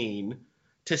vaccine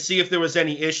to see if there was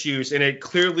any issues, and it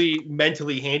clearly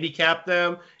mentally handicapped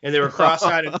them, and they were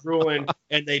cross-eyed and drooling,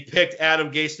 and they picked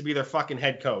Adam Gase to be their fucking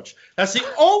head coach. That's the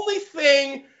only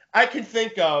thing I can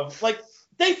think of. Like,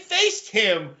 they faced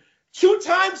him 2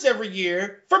 times every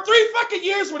year for 3 fucking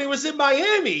years when he was in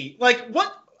Miami. Like,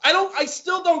 what? I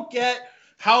still don't get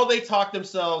how they talked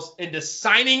themselves into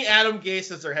signing Adam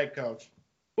Gase as their head coach.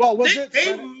 Well,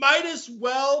 they might as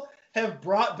well have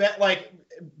brought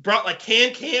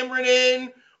Cam Cameron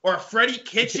in, or Freddie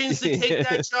Kitchens to take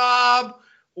that job,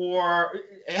 or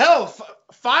hell,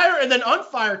 fire and then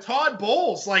unfire Todd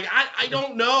Bowles. Like, I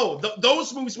don't know.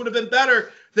 Those moves would have been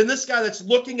better than this guy that's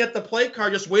looking at the play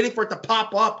card, just waiting for it to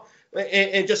pop up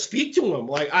and just speak to him.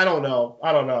 Like, I don't know.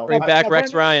 Bring back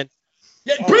Rex Ryan.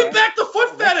 Yeah, bring back the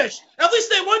foot fetish. At least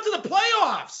they went to the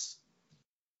playoffs.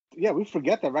 Yeah, we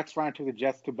forget that Rex Ryan took the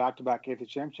Jets to back-to-back AFC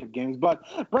Championship games. But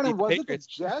Brennan, was it the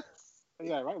Jets?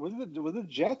 Yeah, right. Was it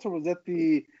Jets, or was it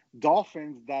the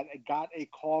Dolphins that got a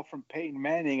call from Peyton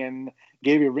Manning and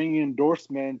gave a ringing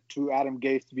endorsement to Adam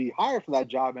Gase to be hired for that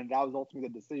job, and that was ultimately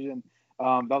the decision?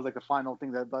 That was like the final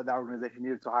thing that organization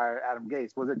needed to hire Adam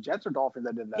Gase. Was it Jets or Dolphins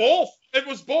that did that? Both. It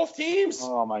was both teams.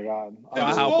 Oh my God. It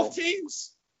was both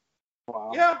teams.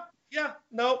 Wow. Yeah.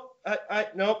 Nope.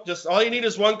 Nope. Just all you need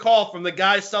is one call from the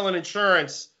guy selling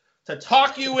insurance to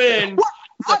talk you in.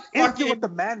 What is it with the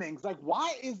Mannings? Like,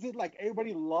 why is it like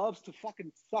everybody loves to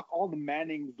fucking suck all the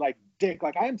Mannings like dick?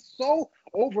 Like, I am so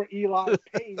over Eli,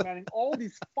 Peyton Manning, all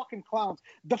these fucking clowns.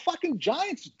 The fucking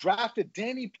Giants drafted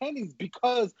Danny Pennies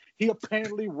because he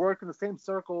apparently worked in the same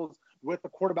circles with the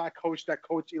quarterback coach that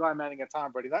coached Eli Manning and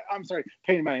Tom Brady. I'm sorry,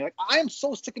 Peyton Manning. Like, I am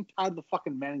so sick and tired of the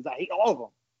fucking Mannings. I hate all of them.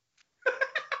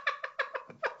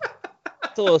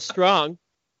 It's a little strong.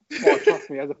 Oh, trust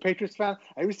me, as a Patriots fan,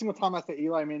 every single time I say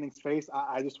Eli Manning's face,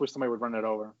 I just wish somebody would run it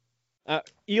over.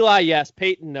 Eli, yes.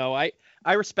 Peyton, no. I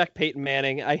respect Peyton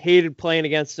Manning. I hated playing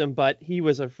against him, but he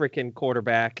was a freaking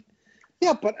quarterback.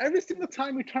 Yeah, but every single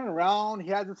time we turn around, he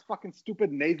has this fucking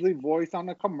stupid nasally voice on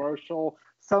a commercial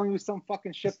selling you some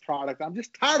fucking shit product. I'm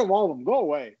just tired of all of them. Go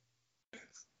away.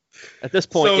 At this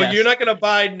point, so you're not going to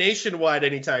buy Nationwide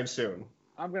anytime soon?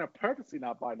 I'm going to purposely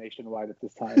not buy Nationwide at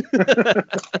this time.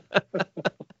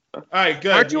 All right,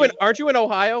 good. Aren't you in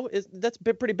Ohio? That's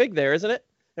pretty big there, isn't it?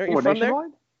 Aren't you from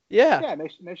Nationwide? There? Yeah,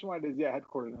 Nationwide is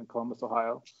headquartered in Columbus,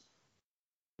 Ohio.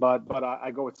 But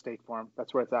I go with State Farm.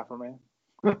 That's where it's at for me.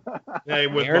 Hey,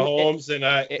 with Mahomes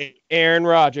and Aaron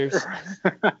Rodgers.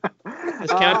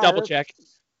 Discount double check.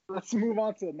 Let's move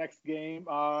on to the next game.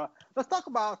 Let's talk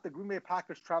about the Green Bay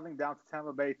Packers traveling down to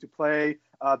Tampa Bay to play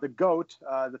the GOAT,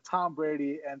 the Tom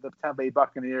Brady and the Tampa Bay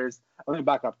Buccaneers. Let me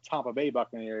back up, Tampa Bay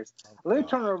Buccaneers. Let me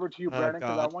turn it over to you, Brandon,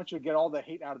 because I want you to get all the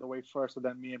hate out of the way first, so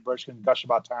then me and Birch can gush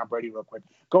about Tom Brady real quick.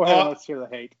 Go ahead and let's hear the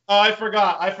hate. Oh, I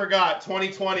forgot.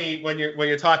 2020, when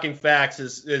you're talking facts,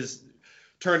 is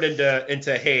turned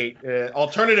into hate.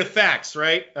 Alternative facts,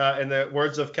 right? In the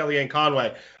words of Kellyanne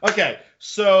Conway. Okay,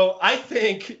 so I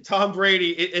think Tom Brady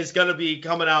is going to be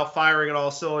coming out firing at all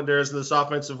cylinders, and this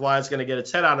offensive line is going to get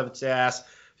its head out of its ass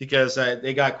because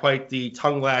they got quite the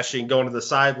tongue lashing going to the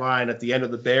sideline at the end of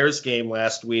the Bears game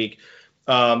last week.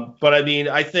 But I mean,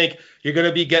 I think you're going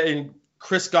to be getting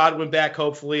Chris Godwin back,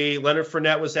 hopefully. Leonard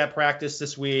Fournette was at practice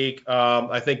this week.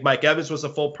 I think Mike Evans was a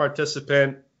full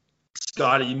participant.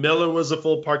 Scotty Miller was a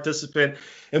full participant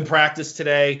in practice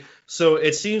today. So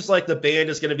it seems like the band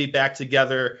is going to be back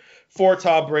together for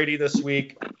Tom Brady this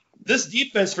week. This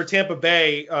defense for Tampa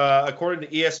Bay, according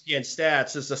to ESPN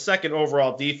stats, is the second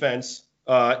overall defense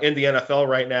in the NFL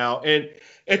right now. And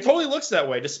it totally looks that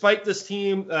way. Despite this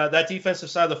team, that defensive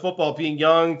side of the football being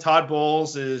young, Todd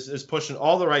Bowles is pushing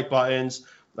all the right buttons.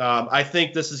 I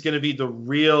think this is going to be the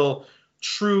real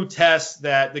true test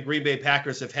that the Green Bay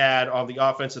Packers have had on the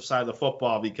offensive side of the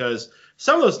football, because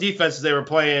some of those defenses they were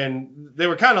playing, they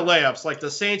were kind of layups. Like the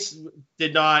Saints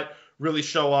did not really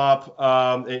show up.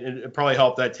 It probably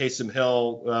helped that Taysom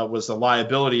Hill was a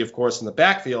liability, of course, in the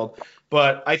backfield.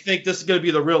 But I think this is going to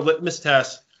be the real litmus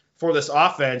test for this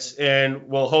offense, and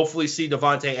we'll hopefully see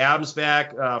Davante Adams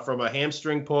back from a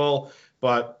hamstring pull.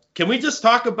 But can we just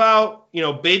talk about,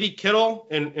 Baby Kittle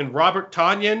and Robert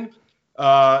Tonyan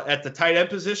at the tight end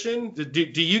position?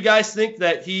 Do you guys think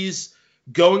that he's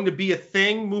going to be a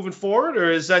thing moving forward, or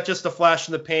is that just a flash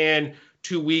in the pan,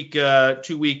 two-week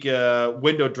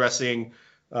window dressing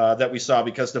that we saw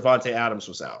because Davante Adams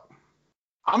was out?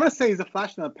 I'm going to say he's a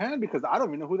flash in the pan because I don't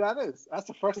even know who that is. That's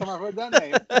the first time I've heard that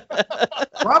name.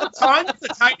 Robert Tonyan, the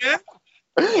tight end?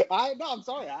 I'm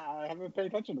sorry. I haven't paid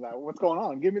attention to that. What's going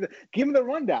on? Give me the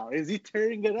rundown. Is he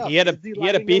tearing it up? He had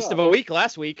a beast of a week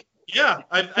last week. Yeah,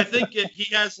 I think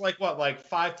he has like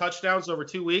 5 touchdowns over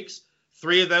 2 weeks.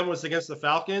 3 of them was against the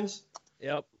Falcons.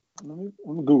 Yep. Let me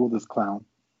Google this clown.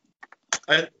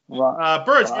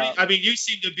 Birds, you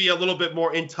seem to be a little bit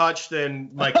more in touch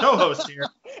than my co-host here.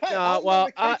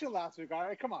 Last week, all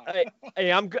right, come on.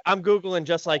 Hey, I'm Googling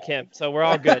just like him, so we're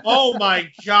all good. Oh my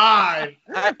God!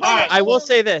 I will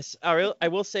say this. I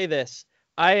will say this.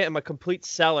 I am a complete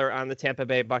seller on the Tampa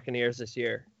Bay Buccaneers this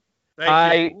year.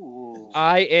 I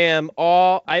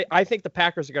think the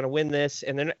Packers are going to win this,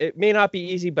 and then it may not be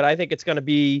easy, but I think it's going to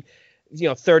be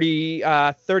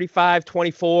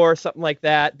 35-24, something like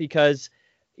that, because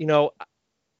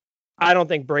I don't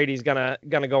think Brady's gonna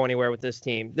go anywhere with this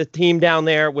team. The team down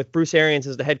there with Bruce Arians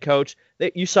as the head coach,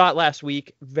 you saw it last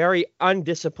week, very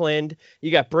undisciplined.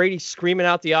 You got Brady screaming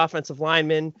out the offensive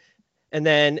lineman, and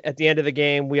then at the end of the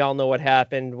game, we all know what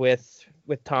happened with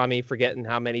Tommy forgetting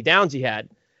how many downs he had.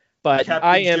 But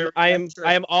I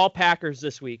am all Packers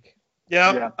this week.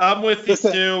 Yeah, I'm with you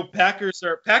too. Packers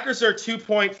are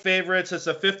 2-point favorites. It's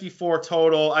a 54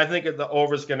 total. I think the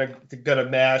over is gonna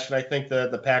mash, and I think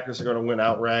the Packers are gonna win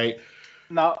outright.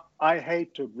 Now, I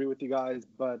hate to agree with you guys,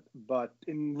 but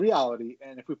in reality,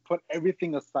 and if we put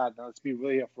everything aside, now let's be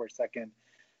real here for a second,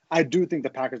 I do think the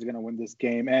Packers are gonna win this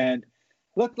game. And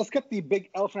let's get the big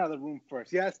elephant out of the room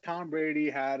first. Yes, Tom Brady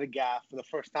had a gaffe for the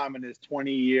first time in his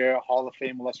 20-year Hall of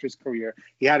Fame illustrious career.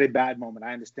 He had a bad moment.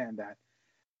 I understand that.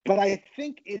 But I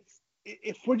think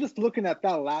if we're just looking at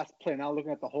that last play, not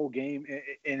looking at the whole game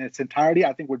in its entirety,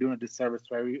 I think we're doing a disservice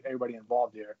to everybody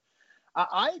involved here.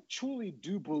 I truly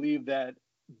do believe that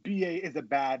BA is a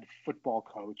bad football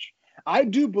coach. I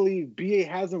do believe BA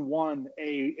hasn't won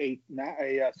a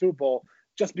Super Bowl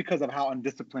just because of how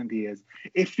undisciplined he is.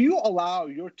 If you allow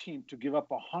your team to give up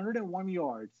 101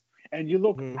 yards and you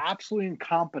look absolutely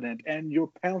incompetent and your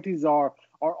penalties are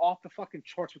off the fucking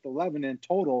charts with 11 in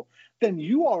total, then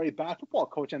you are a bad football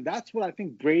coach. And that's what I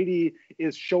think Brady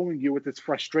is showing you with his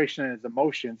frustration and his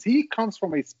emotions. He comes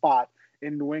from a spot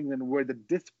in New England where the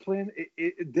discipline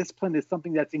is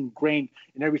something that's ingrained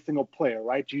in every single player,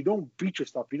 right? You don't beat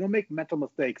yourself. You don't make mental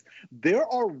mistakes. There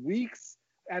are weeks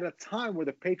at a time where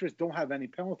the Patriots don't have any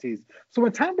penalties. So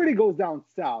when Tom Brady goes down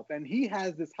south and he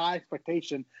has this high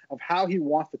expectation of how he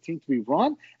wants the team to be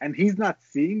run, and he's not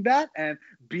seeing that, and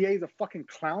BA is a fucking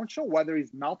clown show, whether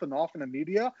he's mouthing off in the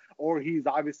media or he's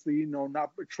obviously,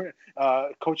 not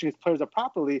coaching his players up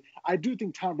properly, I do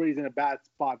think Tom Brady's in a bad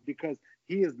spot because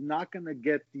he is not going to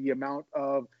get the amount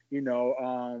of,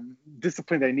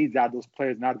 discipline that he needs out of those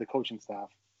players and out of the coaching staff.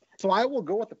 So I will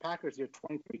go with the Packers here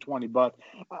 23-20, but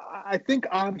I think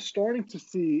I'm starting to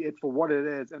see it for what it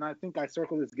is, and I think I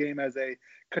circle this game as a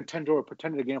contender or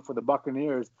pretender game for the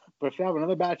Buccaneers. But if they have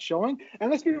another bad showing,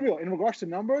 and let's be real, in regards to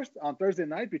numbers on Thursday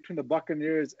night between the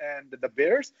Buccaneers and the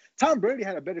Bears, Tom Brady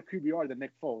had a better QBR than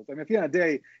Nick Foles. I mean, at the end of the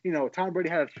day, Tom Brady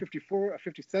had a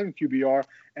 57 QBR,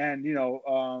 and,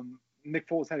 Nick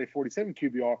Foles had a 47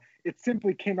 QBR. It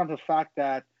simply came down to the fact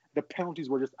that the penalties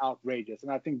were just outrageous.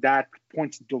 And I think that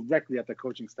points directly at the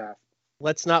coaching staff.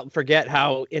 Let's not forget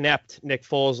how inept Nick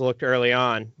Foles looked early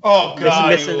on. Oh,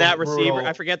 God. Missing that receiver. Brutal.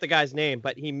 I forget the guy's name,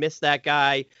 but he missed that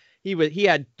guy. He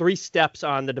had 3 steps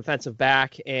on the defensive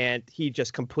back, and he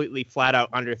just completely flat out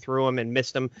underthrew him and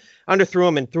missed him. Underthrew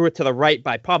him and threw it to the right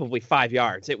by probably 5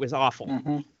 yards. It was awful.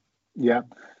 Mm-hmm. Yeah.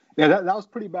 Yeah, that was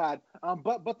pretty bad.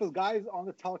 But the guys on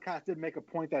the telecast did make a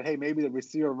point that, hey, maybe the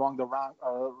receiver ran the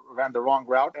wrong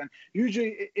route. And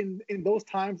usually in those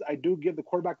times, I do give the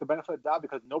quarterback the benefit of the doubt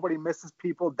because nobody misses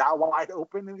people that wide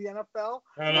open in the NFL.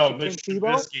 I don't know. Mitch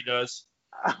Trubisky does.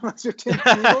 unless you're Tim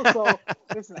Tebow. So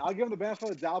listen, I'll give him the benefit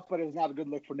of the doubt, but it was not a good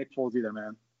look for Nick Foles either,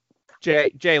 man.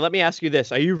 Jay, let me ask you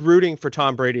this: are you rooting for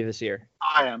Tom Brady this year?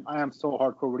 I am so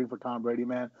hardcore rooting for Tom Brady,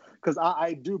 man, because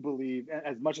I do believe,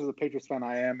 as much as a Patriots fan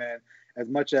I am, and as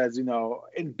much as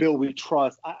in Bill we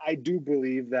trust, I do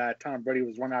believe that Tom Brady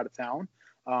was run out of town.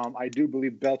 I do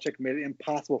believe Belichick made it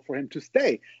impossible for him to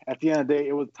stay. At the end of the day,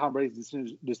 it was Tom Brady's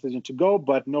decision to go,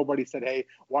 but nobody said, "Hey,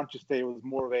 why don't you stay?" It was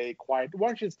more of a quiet, "Why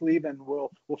don't you just leave and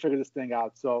we'll figure this thing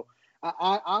out." So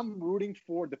I'm rooting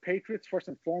for the Patriots first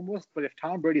and foremost, but if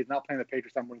Tom Brady is not playing the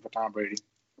Patriots, I'm rooting for Tom Brady.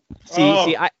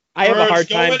 See, I have a hard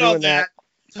time doing that.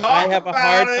 I have a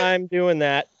hard time doing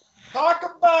that. Talk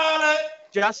about it.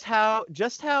 Just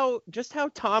how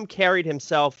Tom carried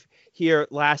himself here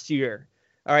last year.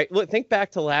 All right, look, think back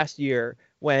to last year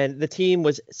when the team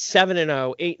was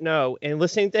 7-0, 8-0, and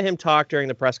listening to him talk during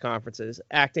the press conferences,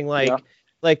 acting like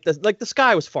the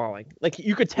sky was falling. Like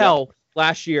you could tell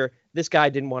last year this guy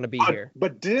didn't want to be here.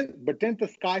 But didn't the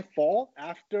sky fall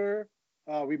after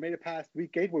we made it past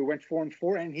week 8 where we went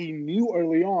 4-4, and he knew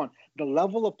early on the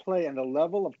level of play and the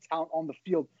level of talent on the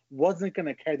field wasn't going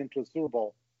to carry them to the Super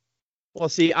Bowl. Well,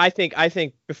 see, I think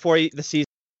before the season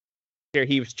here,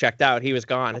 he was checked out. He was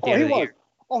gone at the end of the year.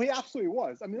 Oh, he absolutely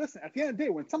was. I mean, listen, at the end of the day,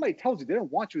 when somebody tells you they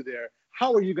don't want you there,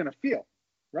 how are you going to feel,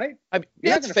 right? I mean,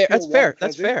 that's fair.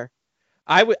 That's fair.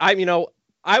 I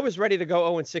was ready to go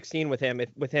 0-16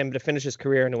 with him to finish his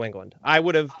career in New England. I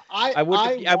wouldn't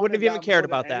have even cared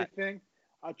about that.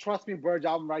 Trust me, Burge,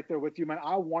 I'm right there with you, man.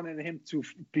 I wanted him to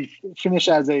finish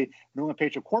as a New England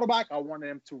Patriot quarterback. I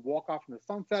wanted him to walk off in the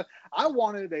sunset. I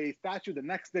wanted a statue the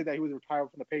next day that he was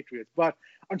retired from the Patriots. But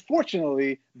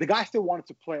unfortunately, the guy still wanted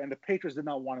to play, and the Patriots did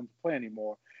not want him to play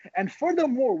anymore. And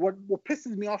furthermore, what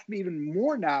pisses me off even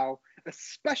more now,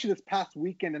 especially this past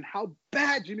weekend, and how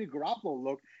bad Jimmy Garoppolo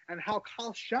looked, and how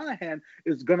Kyle Shanahan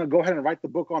is going to go ahead and write the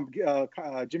book on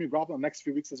Jimmy Garoppolo in the next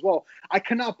few weeks as well. I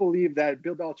cannot believe that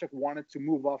Bill Belichick wanted to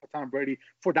move off of Tom Brady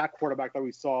for that quarterback that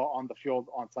we saw on the field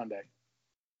on Sunday.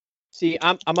 See,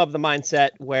 I'm of the mindset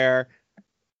where,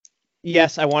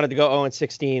 yes, I wanted to go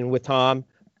 0-16 with Tom,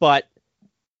 but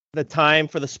the time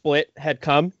for the split had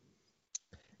come.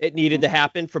 It needed to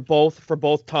happen for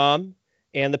both Tom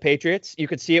and the Patriots. You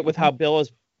could see it with how Bill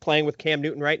is playing with Cam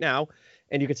Newton right now,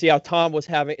 and you could see how Tom is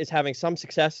having some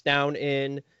success down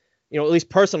in, at least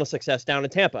personal success down in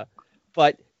Tampa.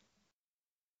 But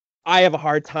I have a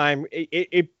hard time.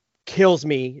 It kills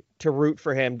me to root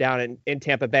for him down in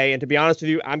Tampa Bay. And to be honest with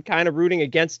you, I'm kind of rooting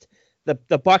against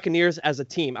the Buccaneers as a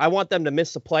team. I want them to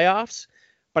miss the playoffs,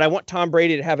 but I want Tom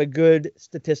Brady to have a good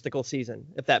statistical season,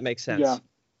 if that makes sense.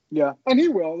 Yeah, and he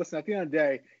will. Listen, at the end of the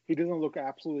day, he doesn't look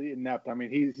absolutely inept. I mean,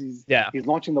 he's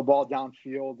launching the ball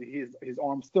downfield. His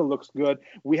arm still looks good.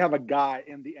 We have a guy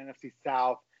in the NFC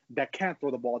South that can't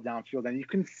throw the ball downfield, and you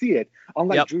can see it.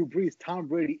 Unlike Drew Brees, Tom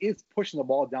Brady is pushing the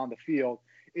ball down the field.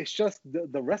 It's just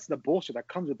the rest of the bullshit that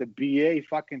comes with the BA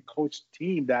fucking coach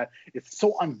team that is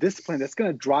so undisciplined. That's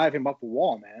going to drive him up the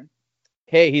wall, man.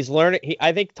 Hey, he's learning.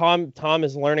 I think Tom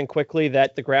is learning quickly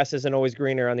that the grass isn't always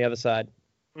greener on the other side.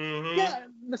 Mm-hmm. Yeah,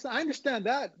 listen, I understand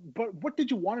that, but what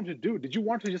did you want him to do? Did you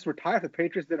want to just retire if the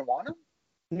Patriots didn't want him?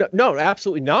 No,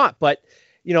 absolutely not. But,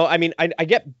 I mean, I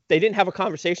get they didn't have a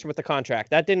conversation with the contract.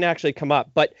 That didn't actually come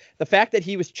up. But the fact that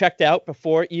he was checked out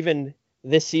before even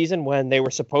this season when they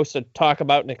were supposed to talk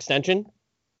about an extension,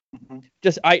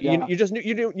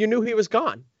 you knew he was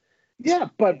gone. Yeah,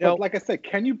 but like I said,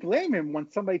 can you blame him when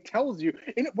somebody tells you,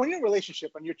 when you're in a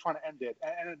relationship and you're trying to end it,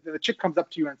 and the chick comes up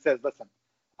to you and says, listen,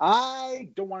 I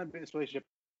don't want to be in this relationship.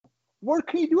 What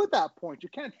can you do at that point? You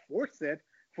can't force it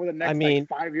for the next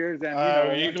 5 years.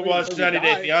 And you can watch 90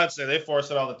 Day Fiance. They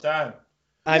force it all the time.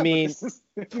 I mean, this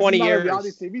 20 years. A reality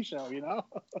TV show,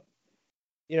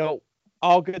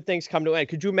 all good things come to an end.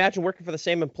 Could you imagine working for the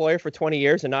same employer for 20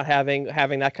 years and not having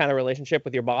that kind of relationship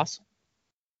with your boss?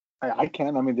 I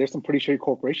can. I mean, there's some pretty shitty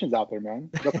corporations out there, man.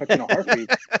 They'll cut you in a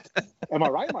heartbeat. Am I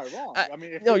right? Am I wrong? I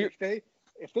mean,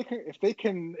 if they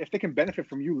can benefit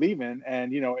from you leaving,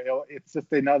 and it's just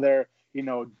another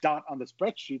dot on the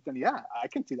spreadsheet, then yeah, I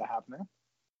can see that happening.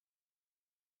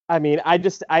 I mean,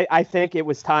 I think it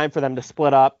was time for them to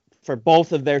split up for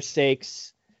both of their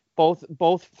sakes, both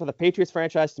for the Patriots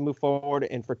franchise to move forward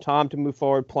and for Tom to move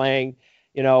forward playing.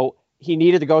 He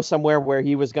needed to go somewhere where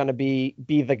he was going to be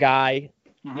the guy.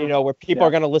 Where people are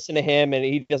going to listen to him, and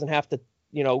he doesn't have to,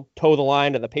 toe the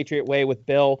line to the Patriot way with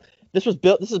Bill. This has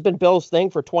been Bill's thing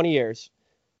for 20 years,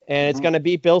 and it's going to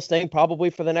be Bill's thing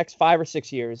probably for the next 5 or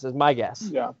 6 years, is my guess.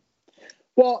 Yeah.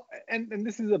 Well, and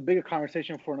this is a bigger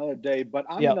conversation for another day, but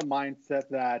I'm in the mindset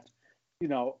that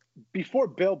before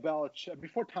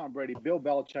Tom Brady, Bill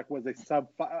Belichick was a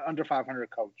under 500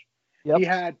 coach. Yep. He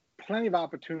had plenty of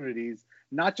opportunities,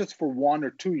 not just for 1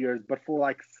 or 2 years, but for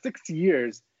like 6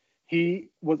 years. He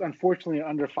was unfortunately an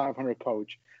under 500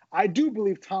 coach. I do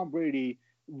believe Tom Brady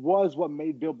was what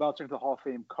made Bill Belichick the Hall of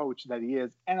Fame coach that he is.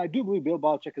 And I do believe Bill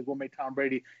Belichick is what made Tom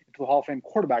Brady into the Hall of Fame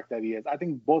quarterback that he is. I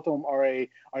think both of them are a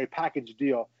package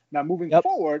deal. Now, moving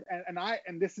forward,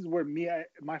 and this is where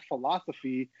my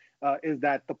philosophy is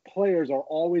that the players are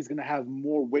always going to have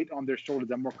more weight on their shoulders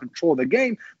and more control of the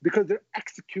game because they're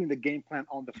executing the game plan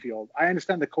on the field. I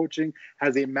understand the coaching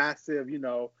has a massive,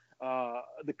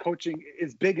 the coaching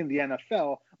is big in the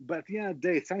NFL, but at the end of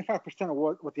the day, 75% of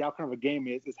what the outcome of a game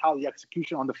is how the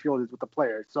execution on the field is with the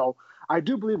players. So I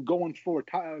do believe going forward,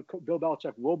 Bill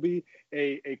Belichick will be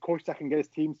a coach that can get his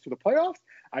teams to the playoffs.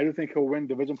 I do think he'll win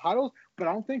division titles, but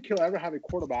I don't think he'll ever have a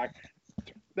quarterback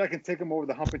that can take him over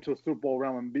the hump into a Super Bowl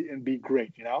realm and be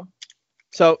great,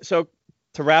 So to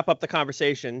wrap up the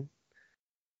conversation,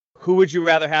 who would you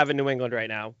rather have in New England right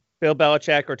now? Bill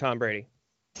Belichick or Tom Brady?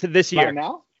 To this year. Right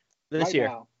now? This year.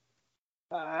 Now.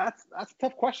 That's a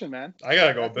tough question, man. I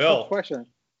gotta go, Bill. Tough question.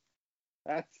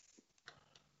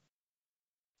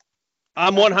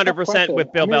 I'm 100%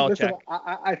 with Bill Belichick. Listen,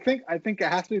 I think it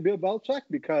has to be Bill Belichick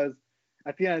because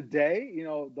at the end of the day,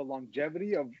 the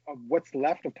longevity of what's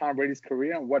left of Tom Brady's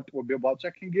career and what Bill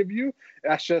Belichick can give you,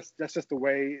 that's just the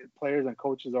way players and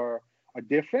coaches are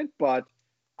different. But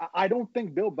I don't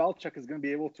think Bill Belichick is going to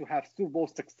be able to have Super Bowl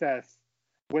success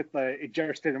with a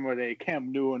Jarrett Stidham or a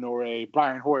Cam Newton or a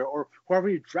Brian Hoyer or whoever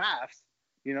he drafts,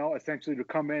 essentially to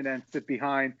come in and sit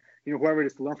behind, whoever it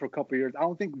is to learn for a couple of years. I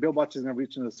don't think Bill Belichick is going to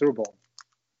reach into the Super Bowl.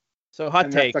 So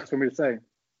hot take. That sucks for me to say.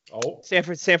 Oh, San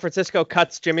Francisco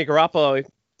cuts Jimmy Garoppolo.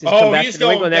 Come back he's to New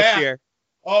going England back. next year.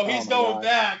 Oh, he's going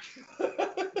back.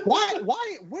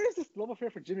 Why? Where is this love affair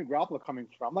for Jimmy Garoppolo coming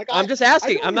from? I'm just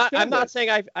asking. I'm not saying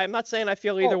I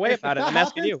feel either way about it. I'm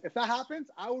asking you. If that happens,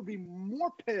 I would be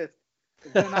more pissed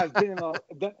than I've been.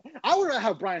 I would rather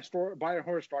have Brian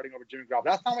Hoyer starting over Jimmy Garoppolo.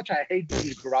 That's how much I hate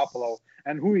Jimmy Garoppolo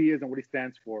and who he is and what he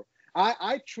stands for.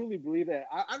 I truly believe that.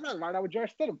 I'd rather ride out with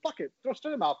Jarrett Stidham. Fuck it, throw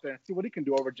Stidham out there and see what he can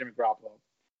do over Jimmy Garoppolo.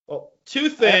 Well, two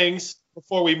things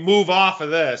before we move off of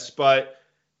this, but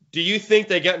do you think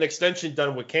they get an extension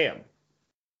done with Cam?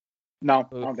 No,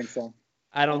 I don't think so.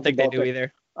 I don't think they do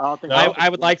either. I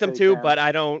would like them to, but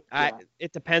I don't.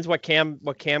 It depends what Cam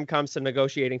comes to the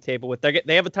negotiating table with.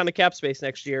 They have a ton of cap space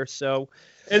next year, so.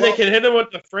 And they can hit him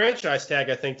with the franchise tag,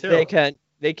 I think, too. They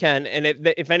can, and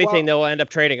if anything, they'll end up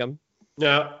trading him.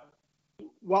 Yeah.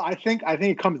 Well, I think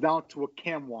it comes down to what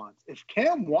Cam wants. If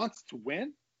Cam wants to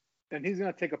win, then he's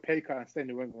going to take a pay cut and stay in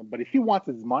New England. But if he wants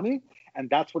his money, and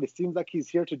that's what it seems like he's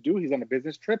here to do, he's on a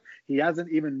business trip. He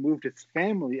hasn't even moved his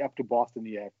family up to Boston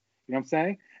yet. You know what I'm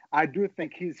saying? I do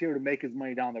think he's here to make his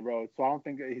money down the road. So I don't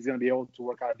think he's going to be able to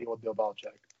work out a deal with Bill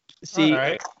Belichick. See,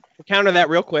 to counter that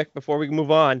real quick before we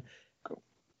move on, cool.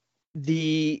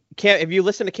 Have you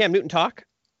listened to Cam Newton talk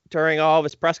during all of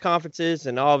his press conferences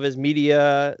and all of his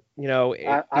media?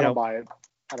 I don't buy it.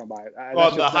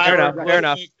 Well, fair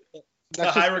enough. The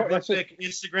hieroglyphic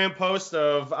Instagram post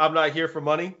of "I'm not here for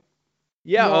money."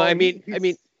 Yeah, no, well, I mean,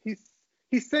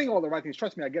 he's saying all the right things.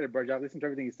 Trust me, I get it, Burge. I listen to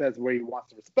everything he says where he wants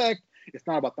to respect. It's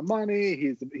not about the money.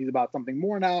 He's about something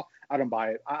more now. I don't buy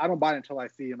it. I don't buy it until I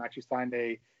see him actually sign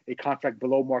a contract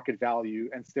below market value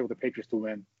and stay with the Patriots to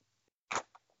win.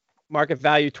 Market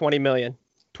value $20 million,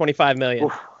 $25 million.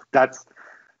 Oof,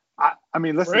 I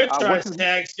mean, listen. Franchise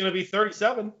tag's gonna be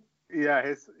 37. Yeah,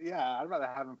 I'd rather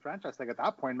have him franchise tag at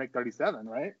that point and make 37,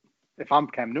 right? If I'm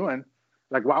Cam Newton,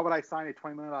 like, why would I sign a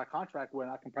 $20 million contract when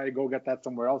I can probably go get that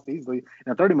somewhere else easily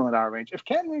in a $30 million range? If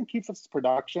Cam Newton keeps up his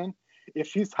production,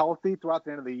 if he's healthy throughout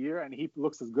the end of the year and he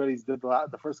looks as good as he did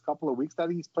the first couple of weeks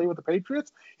that he's played with the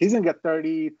Patriots, he's going to get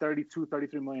 $30, $32,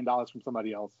 $33 million from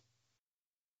somebody else.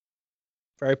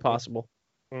 Very possible.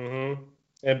 Mm-hmm.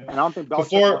 And I don't think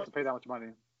Belichick wants to pay that much money.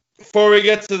 Before we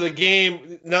get to the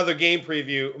game, another game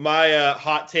preview, my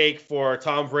hot take for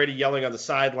Tom Brady yelling on the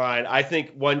sideline, I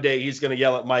think one day he's going to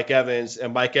yell at Mike Evans,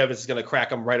 and Mike Evans is going to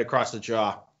crack him right across the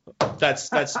jaw.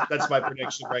 That's my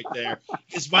prediction right there.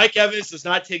 Because Mike Evans does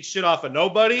not take shit off of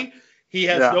nobody. He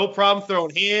has no problem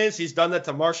throwing hands. He's done that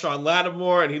to Marshawn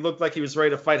Lattimore, and he looked like he was ready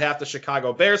to fight half the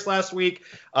Chicago Bears last week.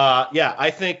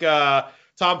 I think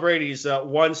Tom Brady's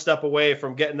one step away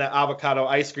from getting that avocado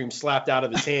ice cream slapped out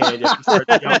of his hand if he starts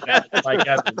yelling at Mike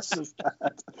Evans.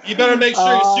 You better make sure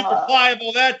you're super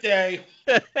pliable that day.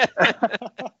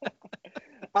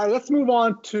 All right, let's move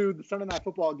on to the Sunday Night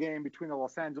Football game between the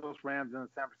Los Angeles Rams and the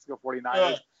San Francisco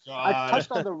 49ers. I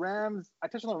touched on the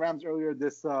Rams earlier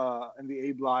this in the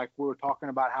A block. We were talking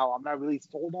about how I'm not really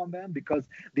sold on them because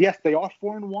yes, they are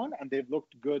 4-1 and they've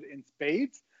looked good in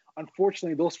spades.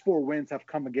 Unfortunately, those 4 wins have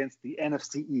come against the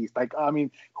NFC East.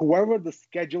 Whoever the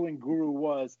scheduling guru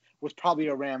was probably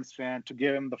a Rams fan to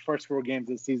give him the first 4 games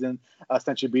of the season,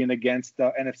 essentially being against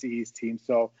the NFC East team.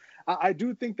 So I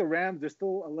do think the Rams, there's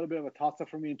still a little bit of a toss-up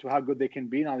for me into how good they can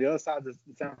be. And on the other side, the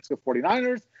San Francisco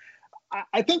 49ers,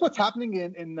 I think what's happening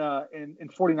in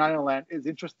 49er land is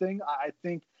interesting. I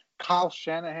think Kyle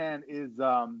Shanahan is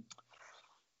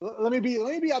let me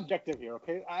be objective here,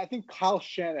 okay? I think Kyle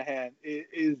Shanahan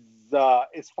is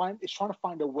trying to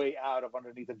find a way out of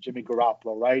underneath of Jimmy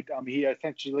Garoppolo, right? He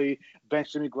essentially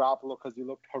benched Jimmy Garoppolo because he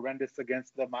looked horrendous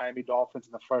against the Miami Dolphins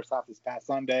in the first half this past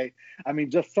Sunday.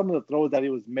 Just some of the throws that he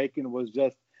was making was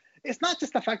just. It's not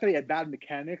just the fact that he had bad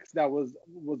mechanics that was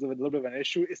a little bit of an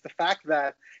issue. It's the fact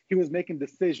that he was making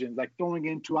decisions like throwing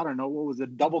into, I don't know, what was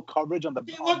it, double coverage on the.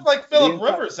 He looked like Phillip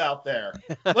Rivers out there.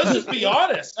 Let's just be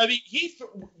honest.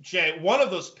 Jay, one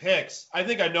of those picks, I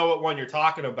think I know what one you're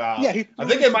talking about. Yeah, I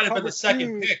think it might have been the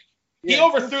second pick. He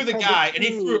overthrew the guy, and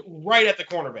he threw it right at the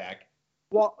cornerback.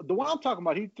 Well, the one I'm talking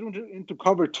about, he threw into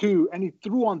cover 2, and he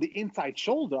threw on the inside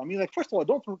shoulder. First of all,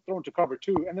 don't throw into cover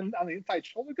 2, and then on the inside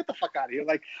shoulder, get the fuck out of here.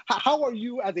 How are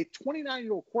you, as a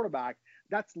 29-year-old quarterback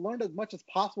that's learned as much as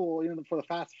possible for the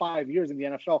past 5 years in the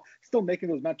NFL, still making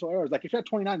those mental errors? If you're at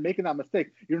 29 making that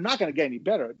mistake, you're not going to get any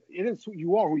better.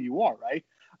 You are who you are, right?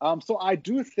 So I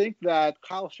do think that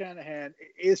Kyle Shanahan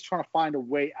is trying to find a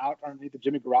way out underneath the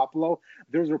Jimmy Garoppolo.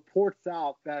 There's reports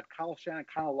out that Kyle Shanahan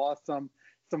kind of lost some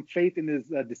faith in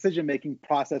his decision-making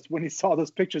process when he saw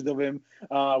those pictures of him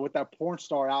with that porn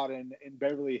star out in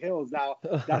Beverly Hills. Now,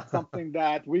 that's something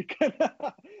that we can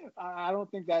I don't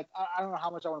know how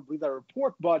much I want to believe that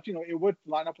report, but, it would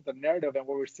line up with the narrative and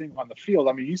what we're seeing on the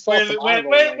field. You saw wait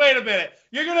a minute.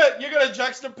 You're gonna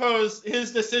juxtapose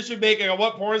his decision-making on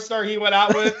what porn star he went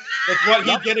out with what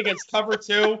he did against cover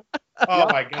 2? Oh,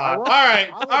 my God. All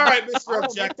right, Mr.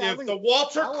 Objective. The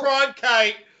Walter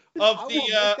Cronkite of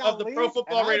the Pro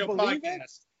Football Radio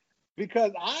podcast.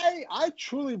 Because I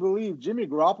truly believe Jimmy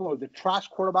Garoppolo is a trash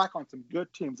quarterback on some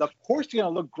good teams. Of course, you're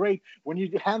going to look great when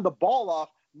you hand the ball off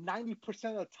 90%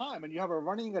 of the time and you have a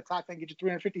running attack that can get you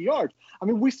 350 yards.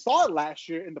 We saw it last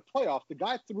year in the playoffs. The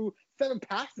guy threw 7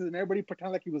 passes and everybody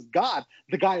pretended like he was God.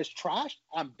 The guy is trash.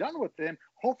 I'm done with him.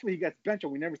 Hopefully he gets benched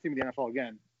and we never see him in the NFL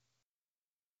again.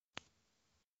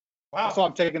 Wow. So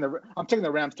I'm taking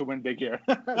the Rams to win big here.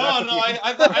 I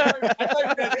thought you were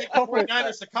going to take the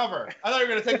 49ers to cover. I thought you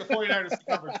were going to take the 49ers to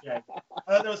cover, Jay.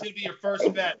 I thought that was going to be your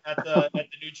first bet at the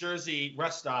New Jersey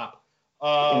rest stop.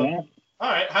 All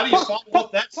right, how do you follow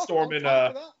up that storm in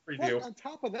preview? On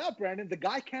top of that, Brandon, the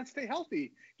guy can't stay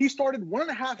healthy. He started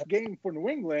 1.5 games for New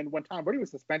England when Tom Brady was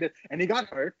suspended, and he got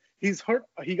hurt. He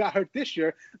got hurt this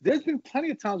year. There's been plenty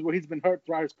of times where he's been hurt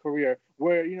throughout his career,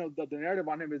 where the narrative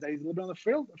on him is that he's a little bit on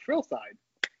the frail side.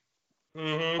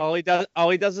 Mm-hmm. All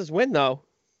he does is win, though.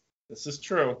 This is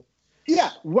true. Yeah,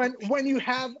 when you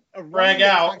have a frag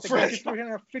out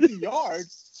 350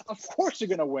 yards, of course you're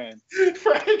gonna win.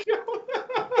 Frag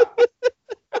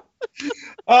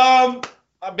out.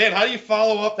 Man, how do you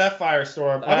follow up that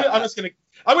firestorm?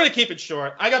 I'm gonna keep it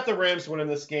short. I got the Rams winning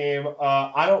this game.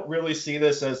 I don't really see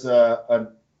this as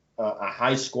a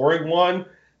high scoring one.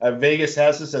 Vegas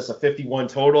has this as a 51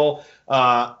 total.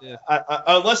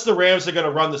 Unless the Rams are going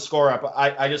to run the score up,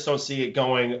 I just don't see it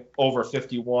going over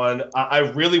 51. I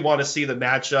really want to see the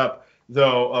matchup,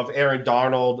 though, of Aaron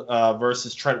Donald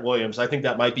versus Trent Williams. I think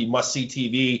that might be must-see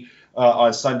TV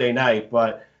on Sunday night.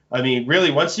 But, really,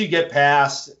 once you get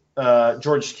past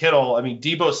George Kittle,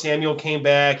 Deebo Samuel came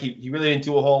back. He really didn't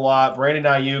do a whole lot. Brandon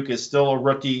Ayuk is still a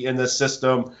rookie in this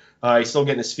system. He's still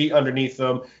getting his feet underneath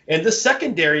him. And the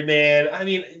secondary, man,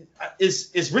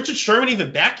 is Richard Sherman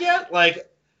even back yet?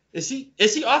 Is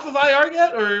he off of IR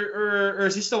yet, or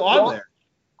is he still on there?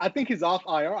 I think he's off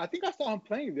IR. I think I saw him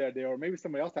playing there, or maybe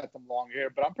somebody else had some long hair,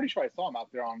 but I'm pretty sure I saw him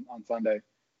out there on Sunday.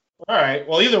 All right.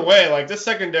 Well, either way, this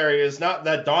secondary is not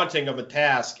that daunting of a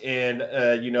task. And,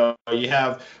 you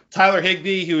have Tyler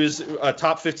Higbee, who is a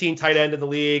top 15 tight end in the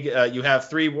league. You have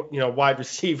 3, wide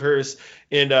receivers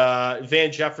in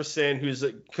Van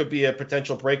Jefferson, could be a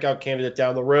potential breakout candidate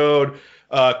down the road.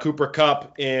 Cooper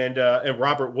Kupp and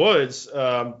Robert Woods.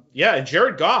 And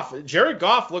Jared Goff. Jared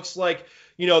Goff looks like,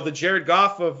 the Jared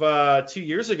Goff of 2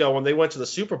 years ago when they went to the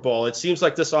Super Bowl. It seems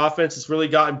like this offense has really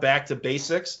gotten back to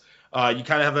basics. You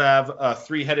kind of have a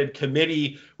three-headed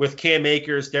committee with Cam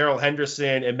Akers, Darrell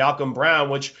Henderson, and Malcolm Brown,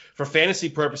 which for fantasy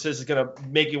purposes is going to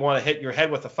make you want to hit your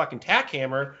head with a fucking tack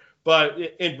hammer. But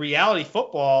in reality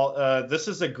football, this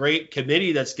is a great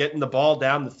committee that's getting the ball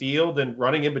down the field and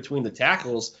running in between the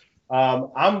tackles.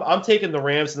 I'm taking the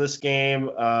Rams in this game.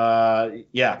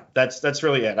 Yeah, that's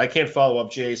really it. I can't follow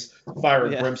up Jay's fire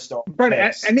and brimstone. But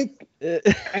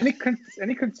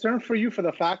any concern for you for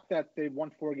the fact that they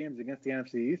won 4 games against the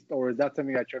NFC East, or is that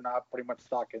something that you're not pretty much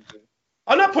stock into?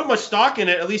 I'm not putting much stock in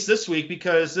it, at least this week,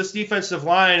 because this defensive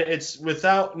line, it's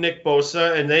without Nick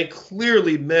Bosa, and they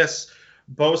clearly miss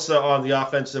Bosa on the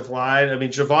offensive line. I mean,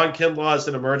 Javon Kinlaw is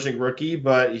an emerging rookie,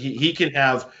 but he can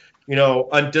have,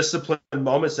 undisciplined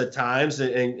moments at times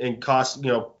and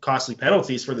costly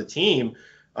penalties for the team.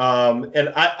 And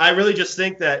I really just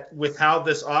think that with how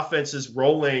this offense is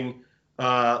rolling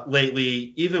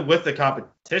lately, even with the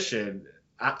competition,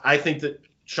 I think that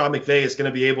Sean McVay is going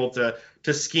to be able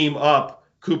to scheme up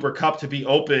Cooper Kupp to be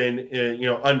open,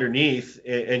 underneath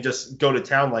and just go to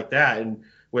town like that. And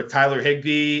with Tyler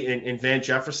Higbee and Van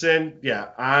Jefferson,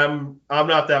 yeah, I'm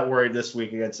not that worried this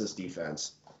week against this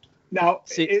defense. Now,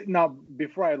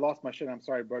 before I lost my shit, I'm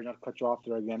sorry, Bird, not to cut you off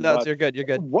there again. No, you're good. You're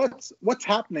good. What's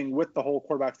happening with the whole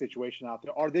quarterback situation out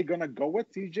there? Are they going to go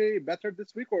with TJ Beathard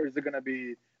this week, or is it going to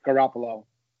be Garoppolo?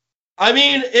 I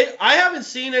mean, I haven't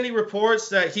seen any reports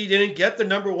that he didn't get the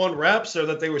number 1 reps or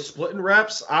that they were splitting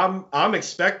reps. I'm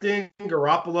expecting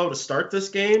Garoppolo to start this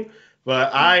game,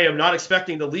 but I am not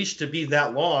expecting the leash to be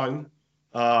that long.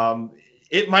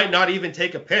 It might not even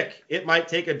take a pick. It might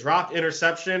take a dropped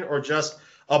interception or just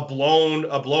a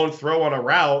blown throw on a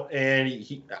route,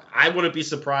 and I wouldn't be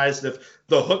surprised if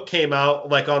the hook came out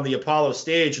like on the Apollo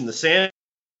stage in the sand.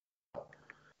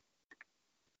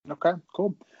 Okay,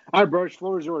 cool. All right, Birch,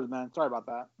 floor is yours, man. Sorry about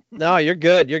that. No, you're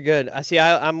good. You're good.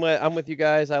 I'm with you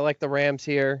guys. I like the Rams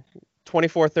here,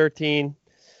 24-13.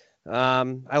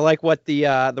 I like what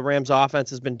the Rams offense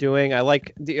has been doing. I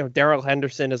like Darrell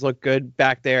Henderson has looked good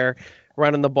back there,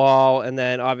 running the ball, and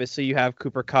then obviously you have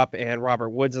Cooper Kupp and Robert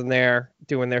Woods in there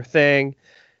doing their thing.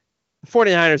 The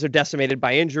 49ers are decimated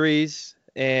by injuries,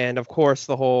 and of course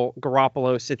the whole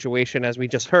Garoppolo situation, as we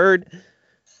just heard.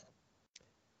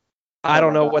 I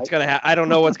don't know what's gonna happen. I don't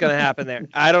know what's gonna happen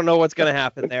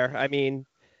there. I mean,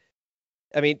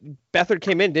 Beathard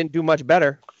came in, didn't do much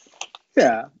better.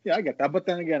 Yeah, I get that. But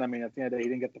then again, I mean, at the end of the day, he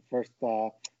didn't get the first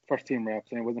team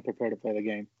reps, and he wasn't prepared to play the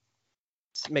game.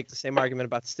 Make the same argument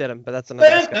about Stidham, but that's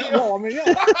another discussion. Well, I mean,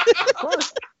 yeah, of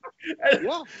course.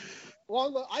 Yeah.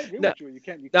 Well, I agree with you. You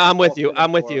can't. No, I'm with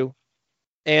you.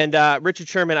 And Richard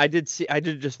Sherman, I did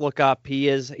just look up. He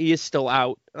is still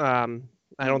out.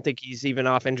 I don't think he's even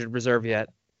off injured reserve yet.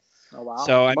 Oh wow.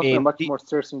 So I mean, much more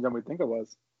serious than we think it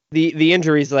was. The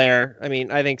injuries there. I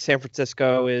mean, I think San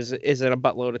Francisco is in a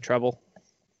buttload of trouble.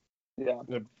 Yeah.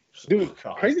 Dude,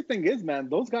 crazy thing is, man,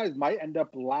 those guys might end up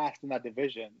last in that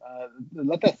division.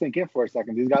 Let that sink in for a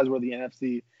second. These guys were the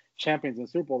NFC champions in the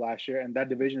Super Bowl last year, and that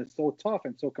division is so tough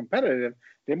and so competitive.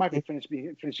 They might be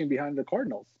finishing behind the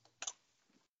Cardinals.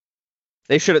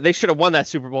 They should have won that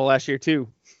Super Bowl last year too.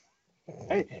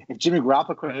 Hey, if Jimmy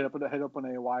Garoppolo could hit up on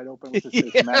a wide open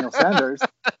with Emmanuel Sanders,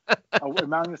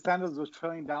 Emmanuel Sanders was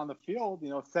trailing down the field,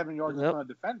 7 yards in front of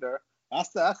the defender. That's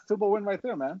the Super Bowl win right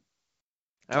there, man.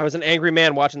 I was an angry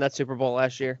man watching that Super Bowl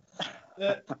last year.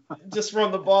 Just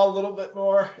run the ball a little bit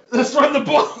more. Let's run the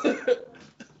ball.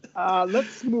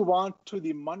 Let's move on to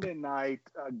the Monday night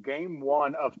game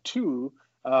 1 of 2,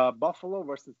 Buffalo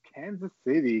versus Kansas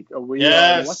City. We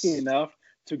are lucky enough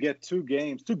to get 2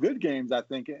 good games, I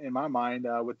think, in my mind,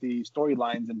 with the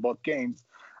storylines in both games.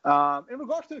 In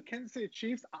regards to the Kansas City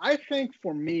Chiefs, I think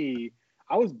for me,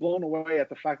 I was blown away at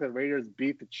the fact that Raiders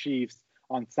beat the Chiefs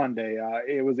on Sunday.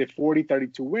 It was a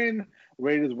 40-32 win.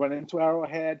 Raiders went into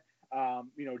Arrowhead.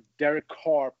 Derek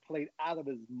Carr played out of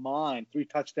his mind, 3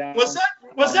 touchdowns.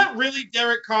 Was that really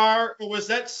Derek Carr, or was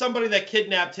that somebody that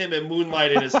kidnapped him and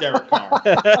moonlighted as Derek Carr?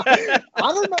 I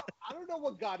don't know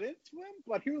what got into him,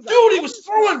 but he was he was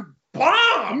throwing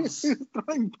bombs. He was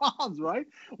throwing bombs, right?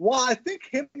 Well, I think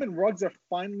him and Ruggs are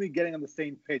finally getting on the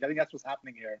same page. I think that's what's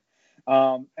happening here.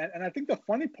 And I think the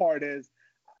funny part is,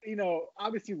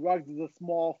 obviously Ruggs is a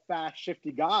small, fast,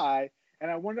 shifty guy, and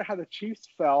I wonder how the Chiefs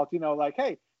felt. Like,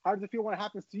 hey, how does it feel when it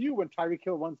happens to you when Tyreek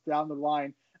Hill runs down the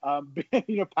line,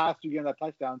 past you getting that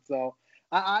touchdown? So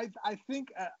I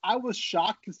think I was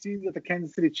shocked to see that the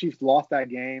Kansas City Chiefs lost that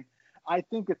game. I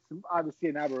think it's obviously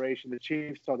an aberration. The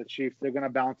Chiefs are the Chiefs. They're going to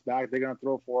bounce back. They're going to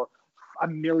throw for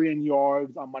 1,000,000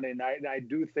 yards on Monday night. And I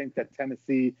do think that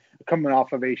Tennessee, coming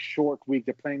off of a short week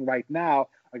they're playing right now,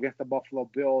 against the Buffalo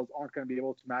Bills aren't going to be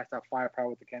able to match that firepower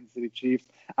with the Kansas City Chiefs.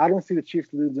 I don't see the Chiefs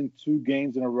losing 2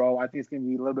 games in a row. I think it's going to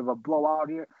be a little bit of a blowout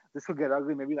here. This could get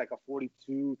ugly, maybe like a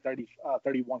 42-31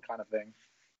 kind of thing.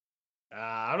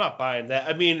 I'm not buying that.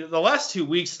 I mean, the last 2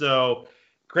 weeks, though,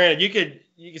 granted,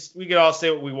 we could all say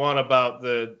what we want about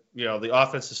the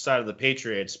offensive side of the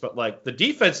Patriots, but like the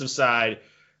defensive side,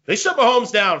 they shut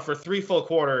Mahomes down for 3 full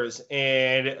quarters,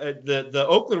 and the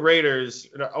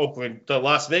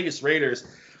Las Vegas Raiders,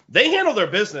 they handled their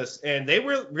business, and they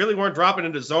really weren't dropping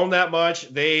into zone that much.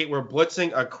 They were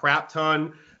blitzing a crap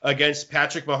ton against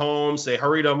Patrick Mahomes. They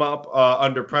hurried him up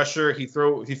under pressure. He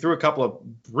threw a couple of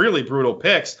really brutal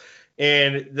picks,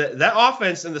 and that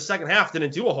offense in the second half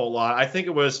didn't do a whole lot. I think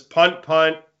it was punt,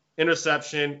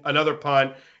 interception, another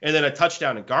punt, and then a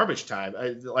touchdown in garbage time.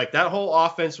 Like that whole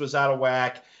offense was out of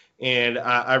whack. And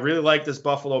I really like this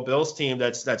Buffalo Bills team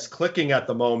that's clicking at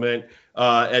the moment.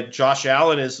 Josh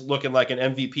Allen is looking like an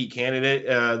MVP candidate.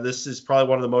 This is probably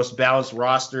one of the most balanced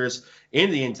rosters in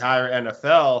the entire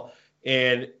NFL.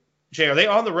 And Jay, are they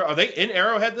in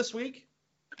Arrowhead this week?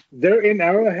 They're in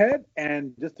Arrowhead,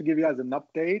 and just to give you guys an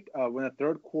update, in the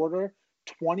third quarter,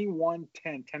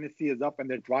 21-10, Tennessee is up, and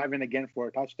they're driving again for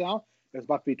a touchdown. It's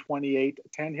about to be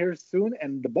 28-10 here soon,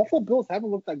 and the Buffalo Bills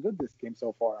haven't looked that good this game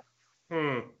so far.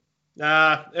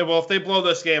 Well, if they blow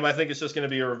this game, I think it's just going to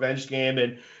be a revenge game,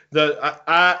 and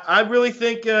I really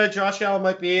think Josh Allen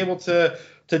might be able to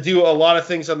do a lot of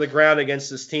things on the ground against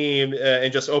this team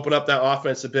and just open up that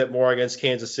offense a bit more against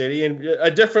Kansas City, and a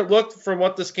different look from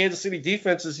what this Kansas City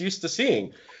defense is used to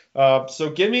seeing. So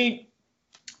give me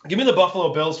the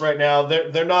Buffalo Bills right now.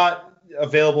 They're not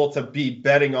available to be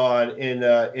betting on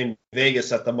in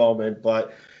Vegas at the moment,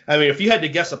 but I mean, if you had to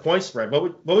guess a point spread,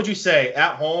 what would you say?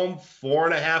 At home,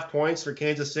 4.5 points for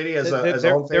Kansas City as a home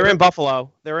favorite? They're in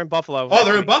Buffalo. They're in Buffalo. Oh,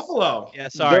 they're in Buffalo. Yeah,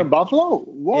 sorry. They're in Buffalo?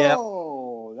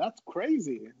 Whoa, That's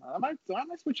crazy. I might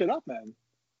switch it up, man.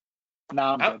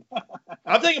 Nah,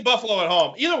 I'm thinking Buffalo at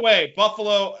home. Either way,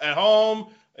 Buffalo at home,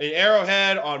 in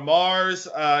Arrowhead, on Mars.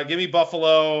 Give me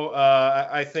Buffalo.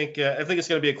 I think it's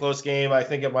going to be a close game. I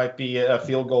think it might be a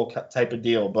field goal type of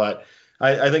deal, but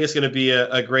I think it's going to be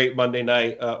a great Monday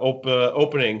night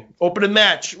opening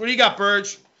match. What do you got,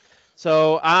 Burge?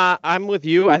 So I'm with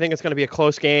you. I think it's going to be a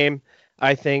close game.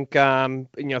 I think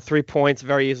 3 points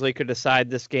very easily could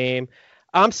decide this game.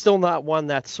 I'm still not one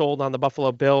that's sold on the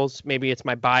Buffalo Bills. Maybe it's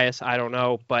my bias. I don't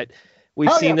know, but we've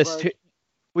seen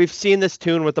this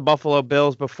tune with the Buffalo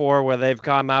Bills before, where they've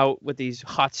come out with these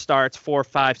hot starts,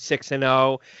 4-5,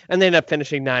 6-0, and they end up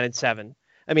finishing 9-7.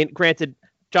 I mean, granted,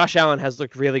 Josh Allen has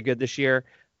looked really good this year.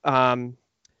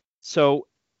 So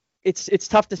it's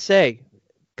tough to say.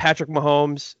 Patrick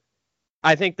Mahomes,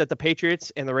 I think that the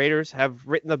Patriots and the Raiders have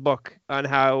written the book on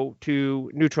how to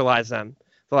neutralize them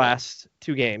the last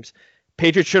 2 games.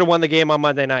 Patriots should have won the game on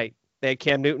Monday night. They had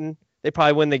Cam Newton. They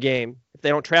probably win the game. If they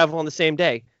don't travel on the same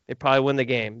day, they probably win the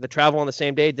game. The travel on the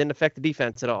same day didn't affect the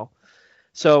defense at all.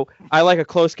 So I like a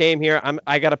close game here.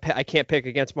 I can't pick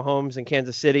against Mahomes in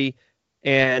Kansas City.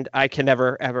 And I can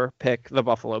never ever pick the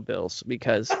Buffalo Bills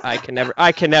because I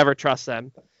can never trust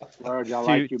them. George, I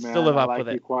like you, man. To live up I like with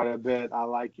you it. quite a bit. I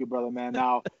like you, brother, man.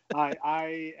 Now,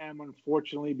 I am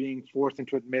unfortunately being forced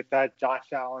to admit that Josh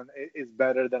Allen is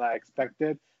better than I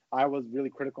expected. I was really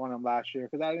critical on him last year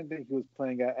because I didn't think he was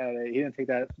playing he didn't take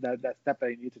that step that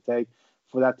he needed to take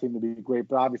for that team to be great.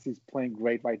 But obviously, he's playing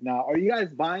great right now. Are you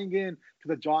guys buying in to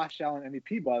the Josh Allen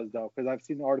MVP buzz, though? Because I've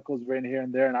seen articles written here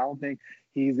and there, and I don't think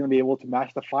he's going to be able to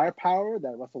match the firepower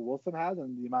that Russell Wilson has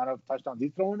and the amount of touchdowns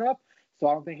he's throwing up. So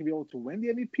I don't think he'll be able to win the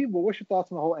MVP. But what's your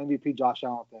thoughts on the whole MVP Josh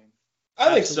Allen thing?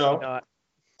 I think so.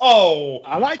 Oh,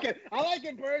 I like it,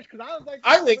 Burge, because I was like,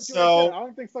 I think so. I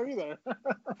don't think so either.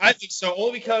 I think so,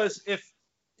 only because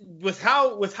with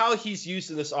how he's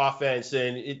used in this offense,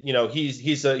 and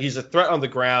he's a threat on the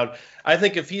ground. I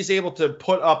think if he's able to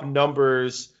put up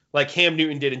numbers like Cam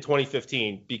Newton did in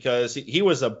 2015, because he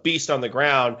was a beast on the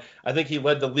ground. I think he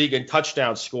led the league in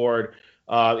touchdowns scored.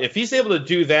 If he's able to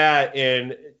do that,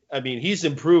 and I mean, he's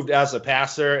improved as a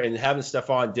passer, and having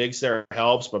Stephon Diggs there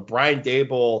helps, but Brian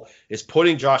Daboll is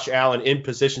putting Josh Allen in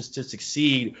positions to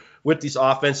succeed with these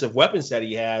offensive weapons that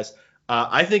he has.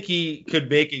 I think he could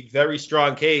make a very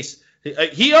strong case.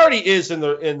 He already is in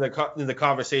the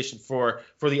conversation for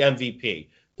the MVP.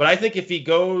 But I think if he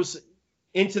goes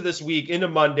into this week, into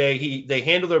Monday, they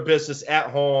handle their business at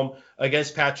home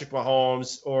against Patrick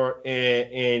Mahomes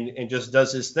and just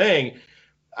does his thing.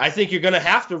 I think you're going to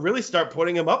have to really start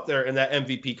putting him up there in that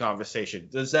MVP conversation.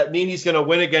 Does that mean he's going to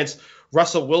win against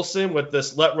Russell Wilson with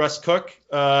this let Russ cook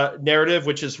narrative,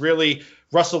 which is really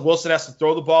Russell Wilson has to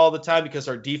throw the ball all the time because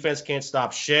our defense can't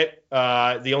stop shit.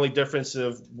 The only difference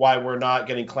of why we're not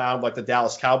getting clowned like the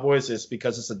Dallas Cowboys is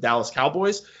because it's the Dallas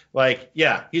Cowboys. Like,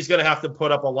 yeah, he's going to have to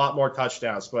put up a lot more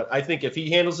touchdowns. But I think if he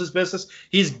handles his business,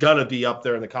 he's going to be up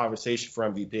there in the conversation for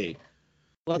MVP.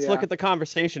 Let's look at the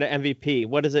conversation at MVP.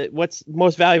 What is it? What's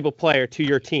most valuable player to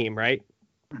your team, right?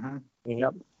 Mm-hmm.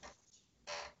 Yep.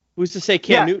 Who's to say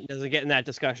Cam Newton doesn't get in that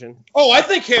discussion? Oh, I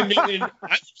think Cam Newton.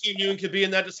 Could be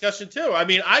in that discussion too. I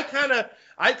mean, I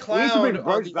clowned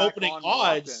on the opening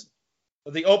odds.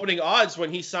 The opening odds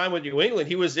when he signed with New England,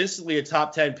 he was instantly a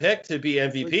top 10 pick to be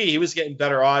MVP. He was getting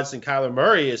better odds than Kyler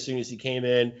Murray as soon as he came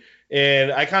in.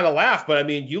 And I kind of laugh, but I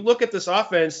mean, you look at this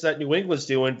offense that New England's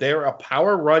doing, they're a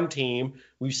power run team.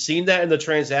 We've seen that in the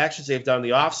transactions they've done in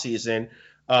the offseason.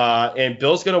 And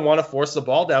Bill's going to want to force the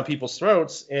ball down people's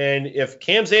throats. And if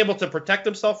Cam's able to protect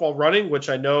himself while running, which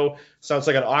I know sounds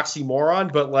like an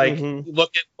oxymoron, but like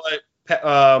look at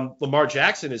what Lamar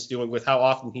Jackson is doing with how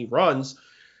often he runs,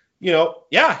 you know,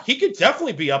 yeah, he could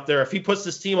definitely be up there if he puts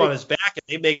this team on his back and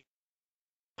they make,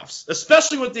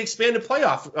 especially with the expanded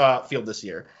playoff field this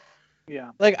year.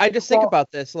 Yeah. Like, I just think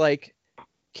about this, like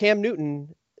Cam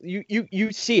Newton,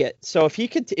 you see it. So if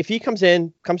he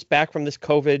comes back from this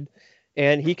COVID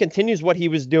and he continues what he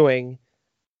was doing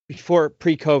before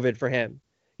pre-COVID for him,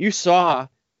 you saw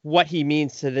what he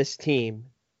means to this team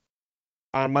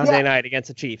on Monday night against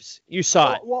the Chiefs. You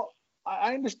saw it. Well,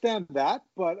 I understand that,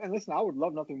 and listen, I would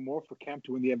love nothing more for Cam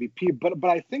to win the MVP, but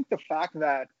I think the fact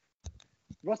that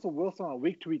Russell Wilson on a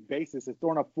week-to-week basis is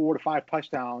throwing up 4 to 5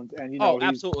 touchdowns, and he's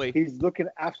looking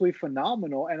absolutely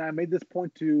phenomenal. And I made this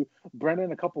point to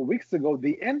Brendan a couple of weeks ago.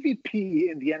 The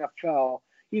MVP in the NFL,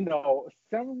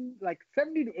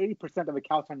 70 to 80% of it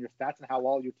counts on your stats and how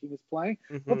well your team is playing.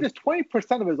 But there's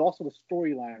 20% of it is also the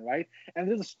storyline, right? And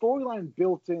there's a storyline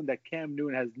built in that Cam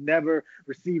Newton has never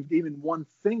received even one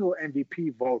single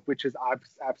MVP vote, which is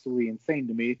absolutely insane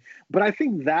to me. But I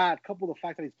think that, coupled with the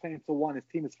fact that he's playing so well, his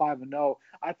team is 5-0,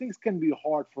 I think it's going to be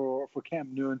hard for Cam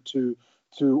Newton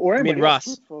or anybody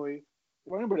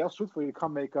else truthfully to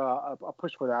come make a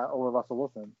push for that over Russell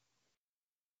Wilson.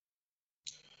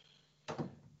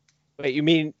 Wait, you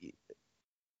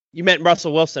meant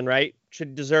Russell Wilson, right?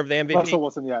 Should deserve the MVP. Russell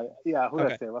Wilson, yeah. Who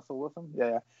did I say? Russell Wilson,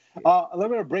 yeah. A little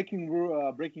bit of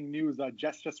breaking news.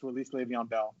 Jets just released Le'Veon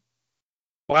Bell.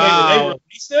 Wow, they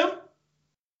released him.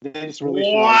 They just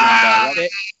released Wow.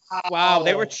 Wow,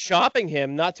 they were shopping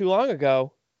him not too long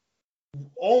ago.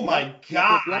 Oh my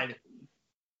God.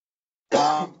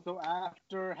 So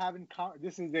after having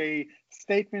this is a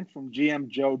statement from GM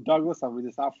Joe Douglas. I'll read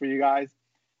this out for you guys.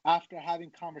 After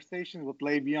having conversations with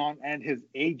Le'Veon and his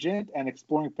agent and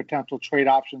exploring potential trade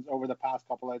options over the past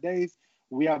couple of days,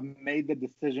 we have made the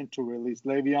decision to release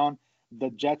Le'Veon. The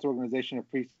Jets organization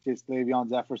appreciates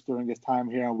Le'Veon's efforts during his time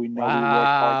here, and we know he worked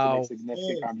hard to make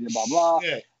significant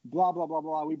contributions, blah, blah,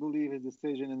 blah. We believe his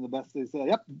decision in the best.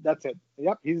 Yep, that's it.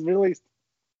 Yep, he's released.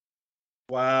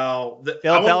 Wow.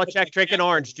 Bill Belichick drinking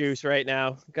orange juice right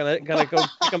now. Gonna go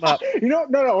pick him up. No.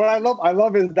 What I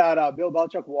love is that Bill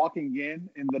Belichick walking in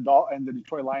the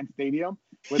Detroit Lions Stadium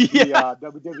with the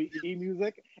WWE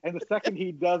music, and the second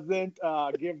he doesn't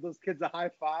give those kids a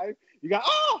high five, you got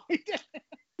he did.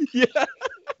 Yeah.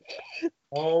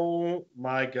 Oh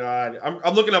my God.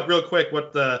 I'm looking up real quick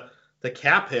what the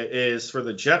cap hit is for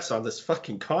the Jets on this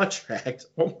fucking contract.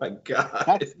 Oh my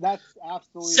God. That's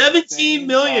absolutely 17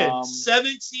 million.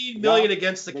 17 million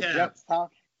against the cap. Jets have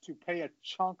to pay a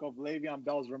chunk of Le'Veon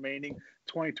Bell's remaining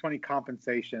 2020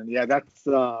 compensation. Yeah, that's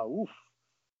pretty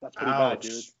bad,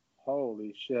 dude.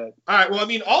 Holy shit. All right, well, I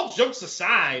mean, all jokes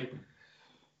aside,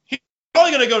 he's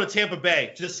probably going to go to Tampa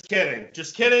Bay. Just kidding.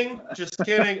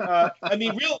 I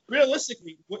mean,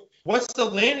 realistically, what's the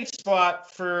landing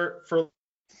spot for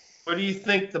what do you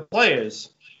think the play is?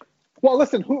 Well,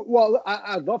 listen,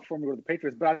 I'd love for him to go to the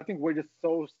Patriots, but I think we're just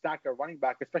so stacked at running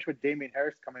back, especially with Damian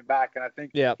Harris coming back, and I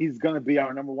think he's going to be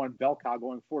our number one bell cow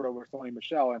going forward over Sony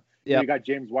Michel, and you got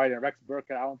James White and Rex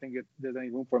Burkhead. I don't think there's any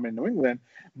room for him in New England.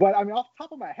 But, I mean, off the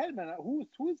top of my head, man,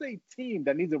 who's a team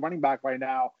that needs a running back right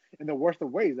now in the worst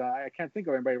of ways? I can't think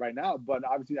of anybody right now, but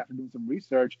obviously after doing some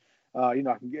research, I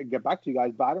can get back to you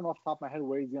guys, but I don't know off the top of my head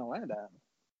where he's going to land at.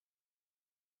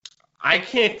 I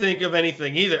can't think of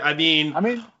anything either. I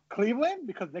mean, Cleveland,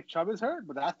 because Nick Chubb is hurt,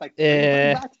 but that's like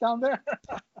backs down there.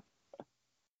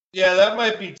 Yeah, that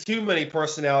might be too many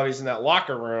personalities in that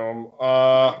locker room.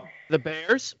 The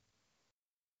Bears?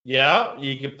 Yeah,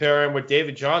 you can pair him with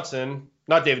David Johnson.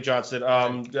 Not David Johnson,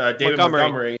 David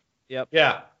Montgomery. Yep.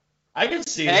 Yeah. I can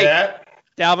see Hey. that.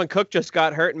 Dalvin Cook just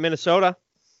got hurt in Minnesota.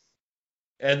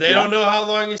 And they don't know how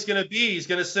long he's going to be. He's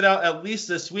going to sit out at least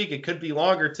this week. It could be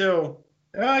longer, too.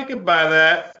 Yeah, I could buy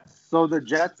that. So the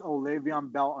Jets owe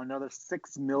Le'Veon Bell another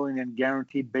 $6 million in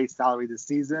guaranteed base salary this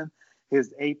season.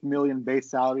 His $8 million base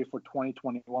salary for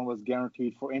 2021 was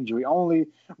guaranteed for injury only.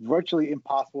 Virtually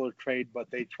impossible to trade, but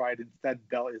they tried instead.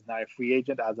 Bell is not a free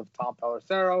agent as of Tom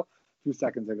Pelissero a few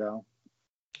seconds ago.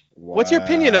 Wow. What's your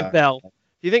opinion of Bell?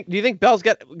 Do you think Bell's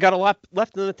got a lot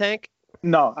left in the tank?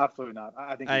 No, absolutely not.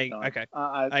 I think he's done. Okay.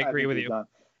 I agree think with he's you. done.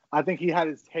 I think he had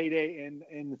his heyday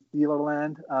in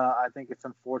Steelerland. I think it's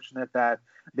unfortunate that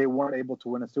they weren't able to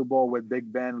win a Super Bowl with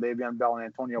Big Ben, Le'Veon Bell, and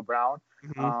Antonio Brown.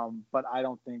 Mm-hmm. But I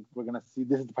don't think we're going to see –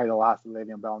 this is probably the last of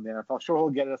Le'Veon Bell in the NFL. Sure, he'll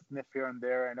get a sniff here and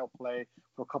there, and he'll play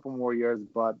for a couple more years.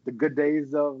 But the good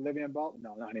days of Le'Veon Bell,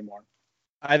 no, not anymore.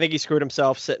 I think he screwed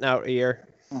himself sitting out a year.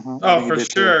 Mm-hmm. Oh, for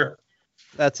sure.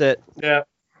 That's it. Yeah.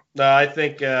 No, I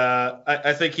think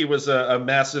I think he was a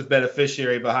massive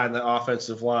beneficiary behind the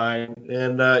offensive line,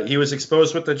 and he was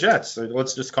exposed with the Jets. So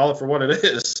let's just call it for what it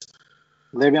is.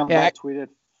 Le'Veon Bell tweeted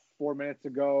 4 minutes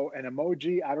ago an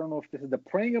emoji. I don't know if this is the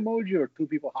praying emoji or two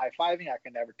people high-fiving. I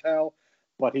can never tell.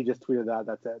 But he just tweeted that.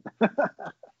 That's it.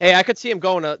 Hey, I could see him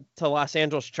going to Los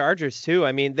Angeles Chargers, too.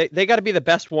 I mean, they got to be the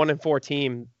best 1-4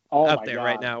 team out there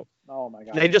right now. Oh, my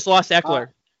God. They just lost Eckler.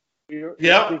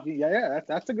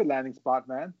 That's a good landing spot,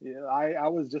 man. Yeah, I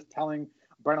was just telling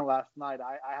Brennan last night,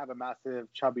 I have a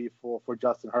massive chubby for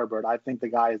Justin Herbert. I think the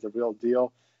guy is a real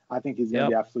deal. I think he's going to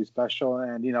be absolutely special.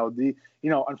 And,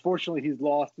 unfortunately he's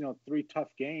lost, 3 tough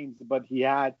games, but he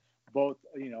had both,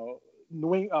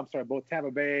 both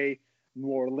Tampa Bay, New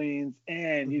Orleans,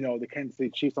 and, the Kansas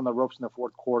City Chiefs on the ropes in the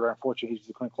fourth quarter. Unfortunately, he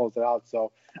just couldn't close it out.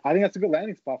 So I think that's a good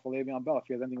landing spot for Le'Veon Bell. If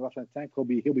he has anything left in the tank, he'll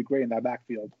be great in that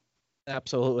backfield.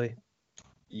 Absolutely.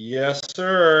 Yes,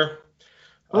 sir.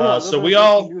 So we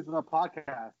all using a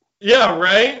podcast. Yeah,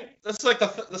 right. That's like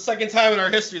the second time in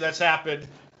our history that's happened.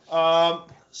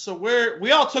 So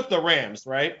we all took the Rams,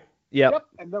 right? Yep.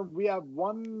 And then we have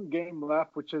one game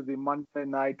left, which is the Monday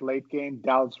night late game,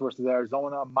 Dallas versus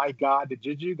Arizona. My God, did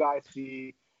you guys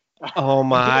see? Oh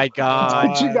my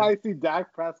God! Did you guys see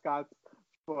Dak Prescott's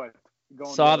foot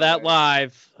going? Saw that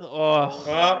live. Oh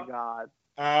my God!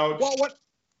 Ouch.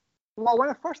 Well, when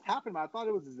it first happened, I thought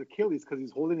it was his Achilles because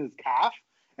he's holding his calf,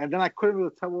 and then I couldn't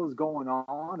really tell what was going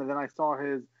on. And then I saw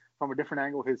from a different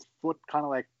angle, his foot kind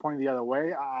of like pointing the other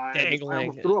way. I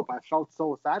almost threw up. I felt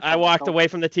so sad. I walked away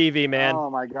from the TV, man. Oh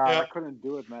my God, I couldn't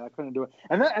do it, man. I couldn't do it.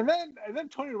 And then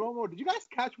Tony Romo. Did you guys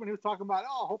catch when he was talking about?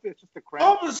 Oh, hopefully it's just a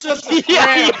cramp. Oh, it's just a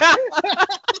cramp.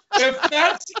 If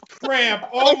that's a cramp,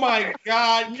 oh my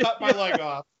God, cut my leg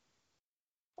off.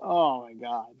 Oh my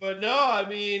God! But no, I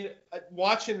mean,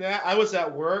 watching that, I was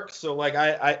at work, so like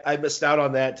I missed out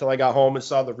on that until I got home and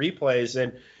saw the replays,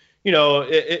 and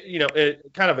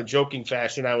it kind of a joking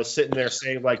fashion, I was sitting there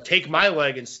saying like, take my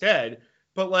leg instead.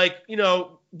 But like,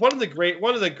 one of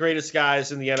the greatest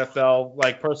guys in the NFL,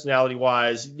 like personality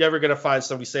wise, you're never gonna find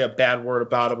somebody say a bad word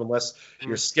about him unless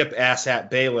you're Skip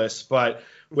Asshat Bayless, but.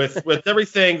 With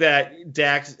everything that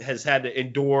Dak has had to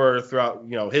endure throughout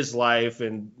his life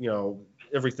and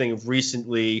everything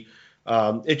recently,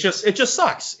 it just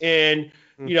sucks. And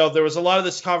there was a lot of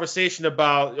this conversation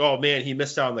about, oh man, he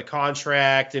missed out on the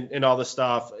contract and all this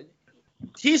stuff.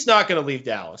 He's not going to leave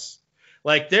Dallas.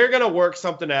 Like, they're going to work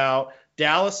something out.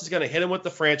 Dallas is going to hit him with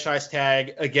the franchise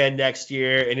tag again next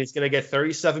year, and he's going to get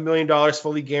 $37 million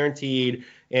fully guaranteed.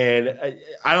 And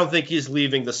I don't think he's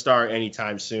leaving the Star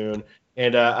anytime soon.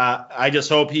 And I just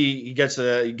hope he gets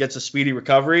a speedy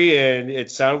recovery. And it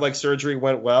sounded like surgery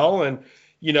went well. And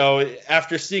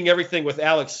after seeing everything with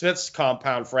Alex Smith's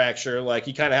compound fracture, like,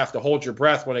 you kind of have to hold your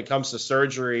breath when it comes to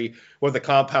surgery with a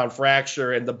compound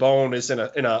fracture and the bone is in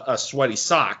a sweaty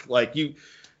sock. Like,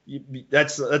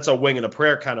 that's a wing and a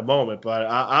prayer kind of moment. But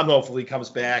I'm hopefully he comes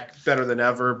back better than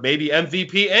ever. Maybe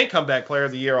MVP and comeback player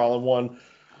of the year all in one.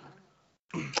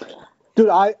 Dude,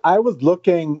 I was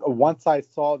looking once I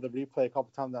saw the replay a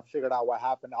couple times and I figured out what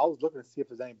happened. I was looking to see if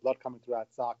there's any blood coming through that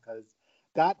sock because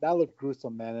that looked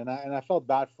gruesome, man. And I felt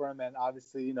bad for him. And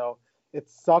obviously, it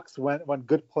sucks when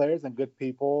good players and good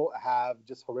people have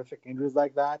just horrific injuries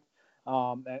like that.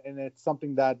 And it's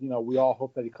something that we all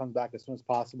hope that he comes back as soon as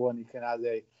possible and he can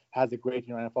has a great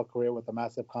NFL career with a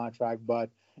massive contract. But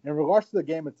in regards to the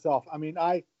game itself, I mean,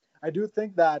 I do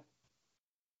think that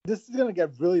this is going to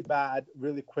get really bad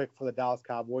really quick for the Dallas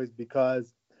Cowboys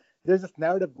because there's this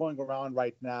narrative going around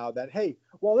right now that, hey,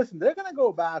 well, listen, they're going to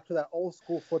go back to that old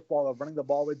school football of running the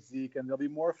ball with Zeke, and they'll be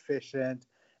more efficient,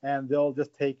 and they'll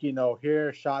just take,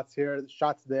 shots here,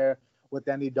 shots there with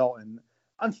Andy Dalton.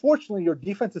 unfortunately, your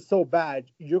defense is so bad,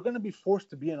 you're going to be forced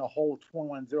to be in a hole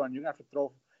 21-0, and you're going to have to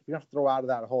throw. You have to throw out of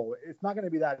that hole. It's not going to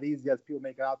be that easy as people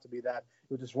make it out to be. That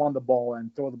you just run the ball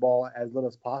and throw the ball as little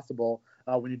as possible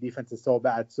when your defense is so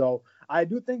bad. So I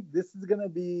do think this is going to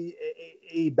be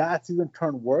a bad season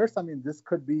turn worse. I mean, this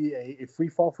could be a free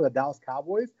fall for the Dallas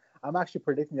Cowboys. I'm actually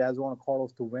predicting the Arizona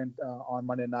Cardinals to win on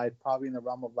Monday night, probably in the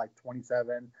realm of like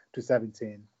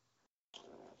 27-17.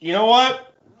 You know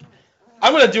what?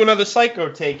 I'm going to do another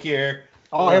psycho take here.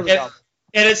 Oh, here we go.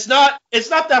 And it's not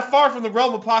that far from the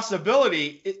realm of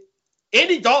possibility.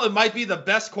 Andy Dalton might be the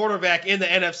best quarterback in the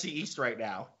NFC East right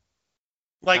now.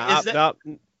 Like, I'll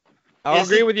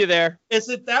agree with you there. Is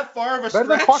it that far of a better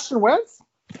stretch? than Carson Wentz?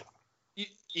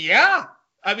 Yeah.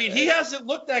 I mean, he hasn't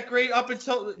looked that great up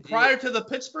until prior to the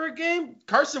Pittsburgh game.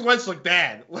 Carson Wentz looked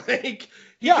bad. Like,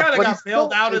 he kind of got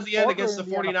bailed out in the end against the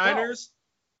 49ers.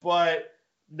 But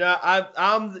no,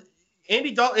 I'm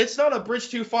Andy Dalton. It's not a bridge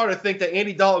too far to think that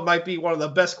Andy Dalton might be one of the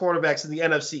best quarterbacks in the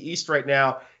NFC East right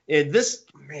now. And this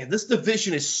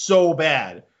division is so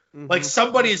bad. Mm-hmm. Like,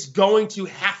 somebody is going to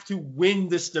have to win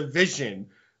this division.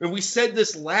 And we said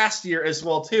this last year as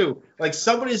well, too. Like,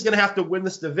 somebody's going to have to win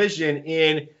this division.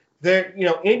 And there,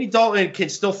 Andy Dalton can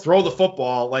still throw the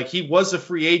football. Like, he was a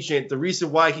free agent. The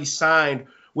reason why he signed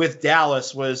with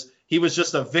Dallas was he was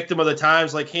just a victim of the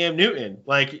times, like Cam Newton.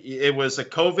 Like, it was a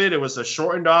COVID. It was a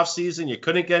shortened off season. You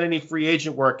couldn't get any free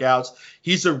agent workouts.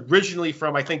 He's originally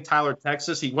from, I think, Tyler,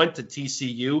 Texas. He went to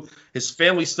TCU. His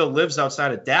family still lives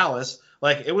outside of Dallas.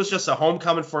 Like, it was just a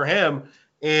homecoming for him.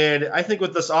 And I think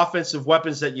with this offensive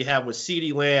weapons that you have with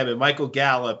CeeDee Lamb and Michael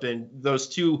Gallup and those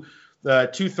two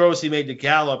throws he made to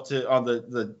Gallup on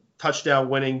the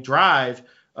touchdown-winning drive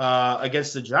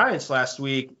against the Giants last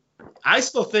week, I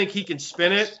still think he can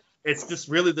spin it. It's just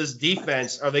really this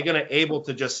defense. Are they going to able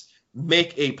to just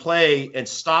make a play and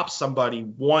stop somebody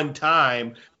one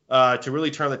time to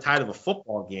really turn the tide of a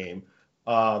football game?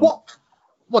 Well,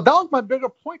 that was my bigger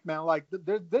point, man. Like,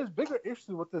 there's bigger issues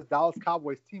with this Dallas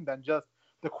Cowboys team than just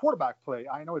the quarterback play.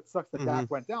 I know it sucks that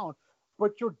Dak went down,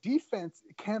 but your defense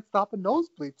can't stop a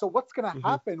nosebleed. So what's going to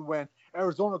happen when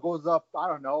Arizona goes up, I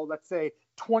don't know, let's say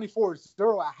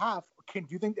 24-0 at half? Do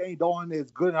you think Andy Dalton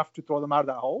is good enough to throw them out of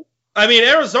that hole? I mean,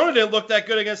 Arizona didn't look that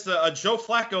good against a Joe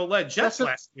Flacco-led Jets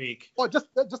last week. Well, just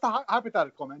a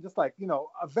hypothetical, man. Just like,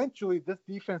 eventually this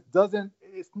defense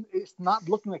it's not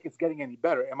looking like it's getting any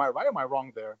better. Am I right or am I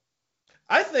wrong there?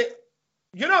 I think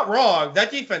you're not wrong.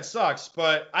 That defense sucks,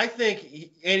 but I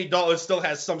think Andy Dalton still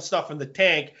has some stuff in the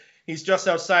tank. He's just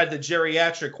outside the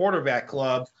geriatric quarterback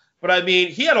club. But, I mean,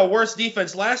 he had a worse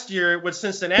defense last year with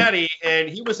Cincinnati, and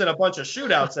he was in a bunch of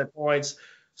shootouts at points.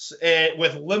 And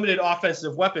with limited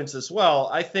offensive weapons as well.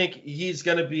 I think he's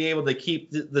going to be able to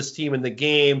keep this team in the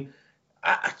game.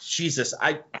 I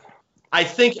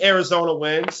think Arizona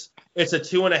wins. It's a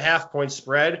 2.5-point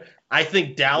spread. I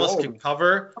think Dallas can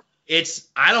cover.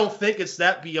 I don't think it's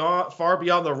that far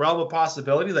beyond the realm of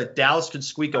possibility that Dallas could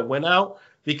squeak a win out,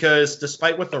 because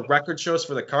despite what the record shows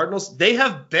for the Cardinals, they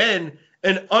have been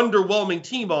an underwhelming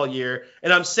team all year.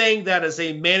 And I'm saying that as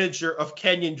a manager of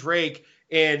Kenyon Drake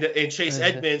and Chase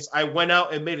Edmonds. I went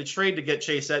out and made a trade to get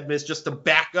Chase Edmonds just to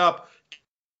back up,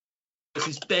 because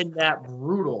he's been that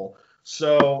brutal.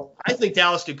 So I think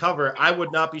Dallas could cover. I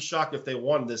would not be shocked if they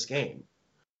won this game.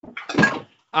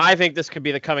 I think this could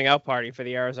be the coming out party for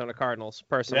the Arizona Cardinals,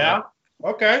 personally. Yeah?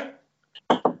 Okay.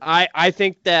 I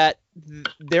think that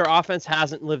their offense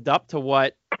hasn't lived up to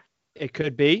what it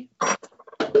could be.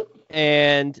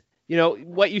 And,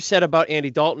 what you said about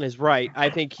Andy Dalton is right. I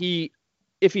think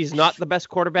if he's not the best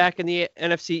quarterback in the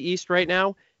NFC East right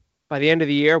now, by the end of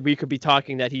the year, we could be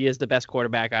talking that he is the best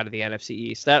quarterback out of the NFC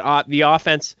East. That the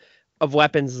offense of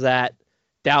weapons that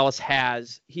Dallas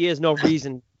has, he has no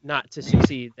reason not to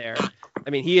succeed there.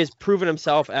 I mean, he has proven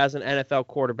himself as an NFL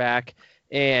quarterback,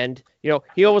 and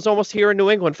he was almost here in New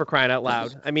England, for crying out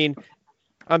loud. I mean,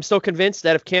 I'm still convinced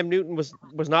that if Cam Newton was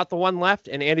not the one left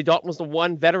and Andy Dalton was the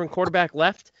one veteran quarterback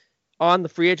left on the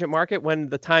free agent market when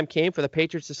the time came for the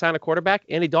Patriots to sign a quarterback,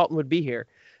 Andy Dalton would be here.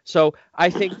 So I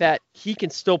think that he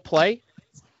can still play.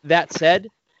 That said,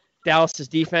 Dallas's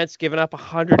defense giving up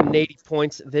 180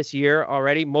 points this year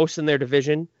already, most in their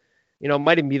division.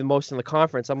 Might even be the most in the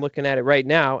conference. I'm looking at it right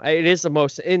now. It is the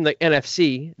most in the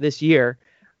NFC this year.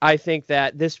 I think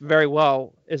that this very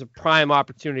well is a prime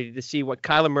opportunity to see what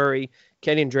Kyler Murray,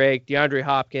 Kenyon Drake, DeAndre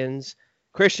Hopkins,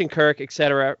 Christian Kirk,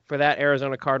 etc., for that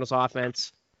Arizona Cardinals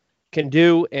offense can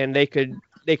do, and they could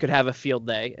have a field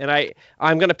day. And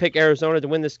I'm going to pick Arizona to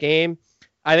win this game.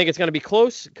 I think it's going to be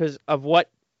close because of what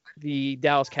the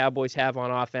Dallas Cowboys have on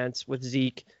offense with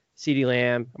Zeke, CeeDee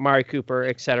Lamb, Amari Cooper,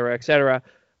 et cetera, et cetera.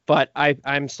 but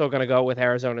I'm still going to go with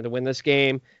Arizona to win this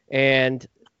game, and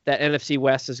that NFC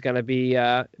West is going to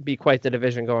be quite the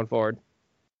division going forward.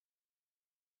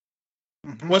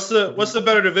 Mm-hmm. What's the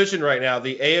better division right now?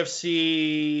 The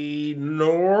AFC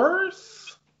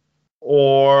North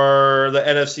or the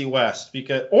NFC West?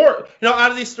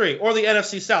 Out of these three, or the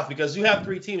NFC South, because you have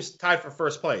three teams tied for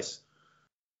first place.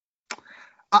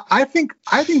 I think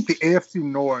the AFC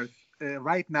North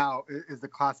right now is the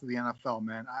class of the NFL,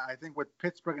 man. I think with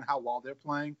Pittsburgh and how well they're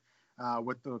playing,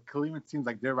 with the Cleveland teams,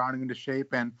 like they're rounding into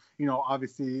shape, and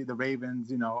obviously the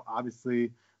Ravens,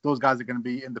 obviously those guys are going to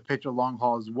be in the picture long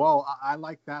haul as well. I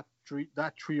like that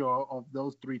trio of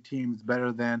those three teams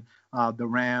better than the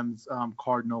Rams,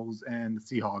 Cardinals, and the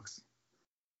Seahawks.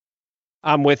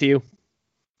 I'm with you.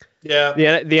 Yeah. The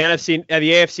NFC,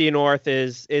 the AFC North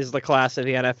is the class of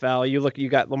the NFL. You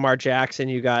got Lamar Jackson,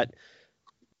 you got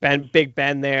Big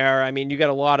Ben there. I mean, you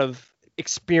got a lot of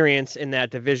experience in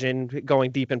that division, going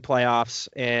deep in playoffs,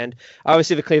 and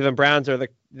obviously the Cleveland Browns are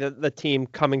the team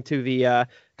coming to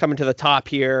the top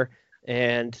here,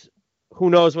 and who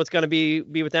knows what's going to be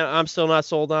with them. I'm still not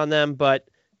sold on them, but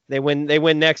they win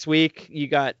next week. You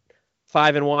got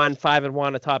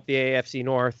 5-1 atop the AFC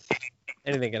North.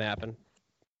 Anything can happen.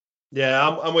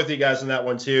 Yeah, I'm with you guys on that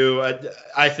one too.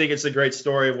 I think it's a great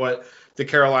story of what the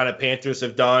Carolina Panthers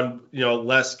have done.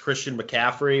 Less Christian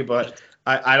McCaffrey, but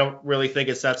I don't really think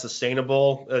it's that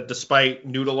sustainable, despite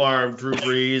noodle arm Drew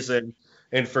Brees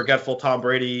and forgetful Tom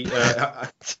Brady.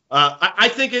 I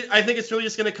think it's really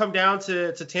just going to come down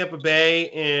to Tampa Bay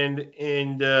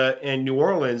and New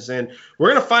Orleans, and we're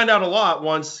going to find out a lot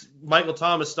once Michael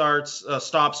Thomas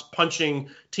stops punching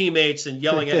teammates and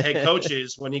yelling at head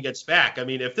coaches when he gets back. I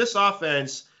mean, if this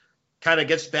offense kind of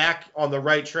gets back on the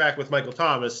right track with Michael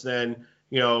Thomas, then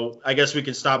I guess we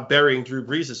can stop burying Drew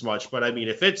Brees as much. But I mean,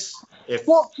 if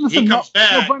he comes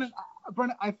back,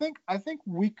 Brennan, I think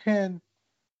we can.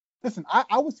 Listen,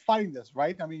 I was fighting this,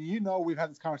 right? I mean, we've had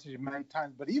this conversation many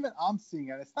times, but even I'm seeing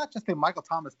it. It's not just a Michael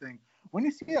Thomas thing. When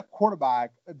you see a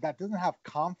quarterback that doesn't have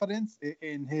confidence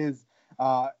in his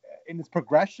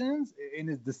progressions, in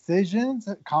his decisions,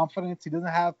 confidence, he doesn't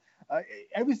have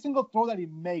every single throw that he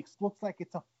makes looks like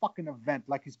it's a fucking event.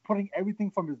 Like he's putting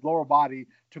everything from his lower body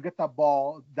to get that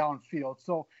ball downfield.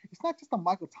 So it's not just a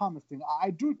Michael Thomas thing. I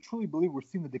do truly believe we're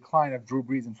seeing the decline of Drew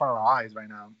Brees in front of our eyes right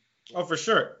now. Oh, for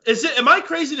sure. Am I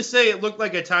crazy to say it looked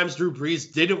like at times Drew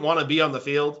Brees didn't want to be on the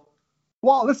field?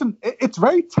 Well, listen, it's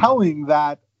very telling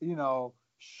that,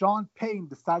 Sean Payton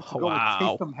decided to go with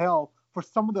Taysom Hill for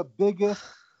some of the biggest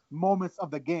moments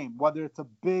of the game, whether it's a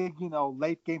big,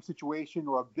 late game situation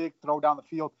or a big throw down the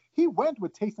field. He went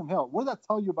with Taysom Hill. What does that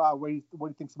tell you about what he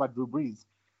thinks about Drew Brees?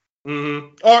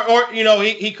 Mm-hmm. Or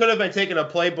he could have been taking a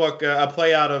play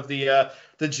out of the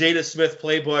Jada Smith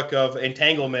playbook of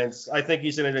entanglements. I think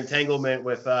he's in an entanglement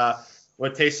with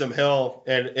Taysom Hill,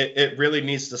 and it really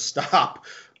needs to stop.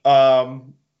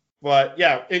 But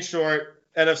yeah, in short,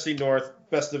 NFC North,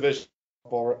 best division,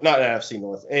 not NFC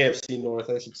North, AFC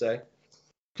North, I should say.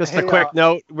 Just a quick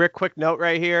note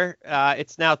right here.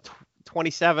 It's now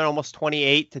 27, almost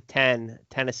 28-10,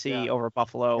 Tennessee over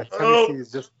Buffalo. Yeah, Tennessee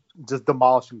is just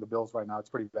demolishing the Bills right now. It's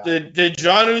pretty bad. Did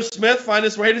Jonnu Smith find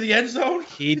his way to the end zone?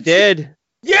 He did.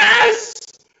 Yes!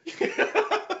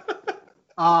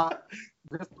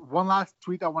 Just one last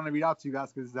tweet I want to read out to you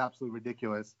guys because it's absolutely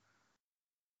ridiculous.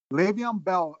 Le'Veon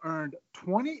Bell earned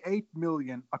 $28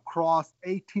 million across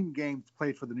 18 games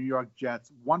played for the New York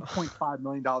Jets, $1.5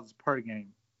 million per game.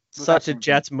 Such a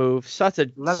Jets move. Such a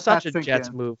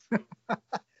Jets move.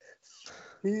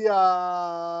 He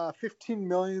 $15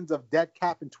 million of dead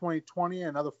cap in 2020 and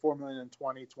another $4 million in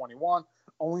 2021.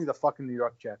 Only the fucking New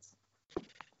York Jets.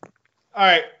 All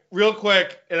right, real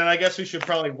quick, and then I guess we should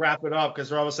probably wrap it up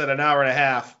because we're almost at an hour and a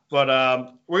half. But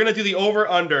we're going to do the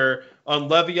over-under on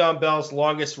Le'Veon Bell's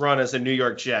longest run as a New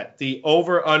York Jet. The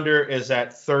over-under is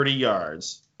at 30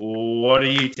 yards. What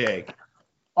do you take?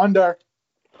 Under.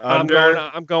 I'm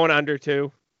going under,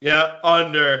 too. Yeah,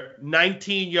 under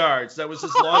 19 yards. That was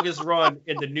his longest run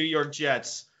in the New York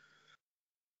Jets.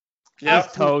 Yep.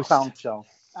 Absolute clown show.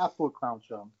 Absolute clown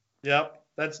show. Yep.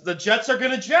 The Jets are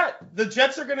gonna jet. The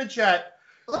Jets are gonna jet.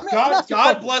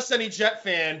 God bless any Jet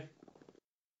fan.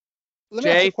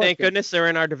 Jay, thank goodness they're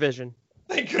in our division.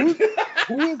 Thank goodness.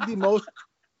 Who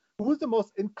is the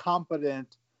most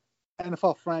incompetent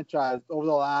NFL franchise over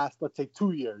the last, let's say,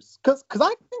 2 years? Because I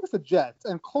think it's the Jets,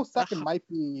 and close second might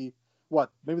be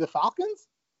what? Maybe the Falcons.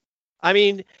 I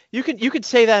mean, you could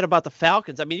say that about the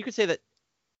Falcons. I mean, you could say that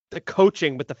the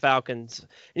coaching with the Falcons,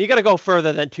 and you got to go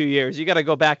further than 2 years. You got to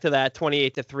go back to that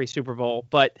 28-3 Super Bowl.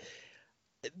 But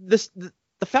the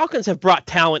Falcons have brought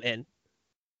talent in.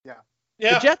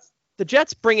 Yeah. The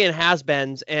Jets bring in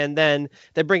has-beens, and then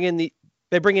they bring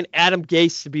in Adam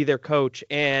Gase to be their coach,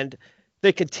 and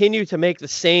they continue to make the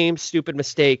same stupid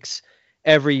mistakes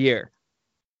every year.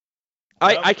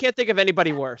 I can't think of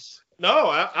anybody worse. No,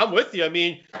 I'm with you. I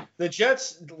mean, the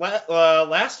Jets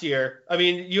last year, I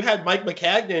mean, you had Mike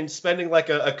McCagnon spending like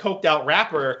a coked out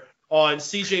rapper on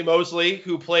CJ Mosley,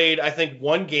 who played, I think,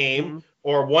 one game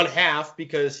or one half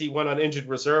because he went on injured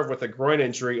reserve with a groin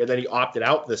injury, and then he opted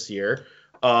out this year.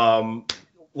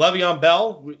 Le'Veon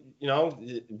Bell,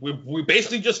 we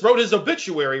basically just wrote his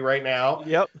obituary right now.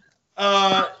 Yep.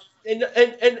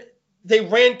 And they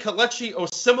ran Kelechi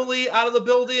Osemele out of the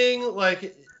building.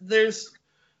 Like, it's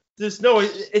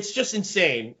just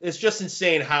insane. It's just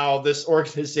insane how this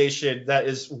organization that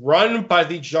is run by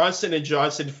the Johnson &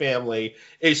 Johnson family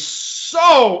is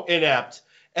so inept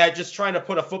at just trying to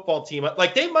put a football team up.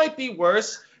 Like, they might be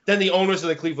worse than the owners of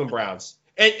the Cleveland Browns.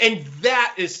 And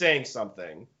that is saying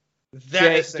something.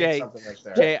 Something right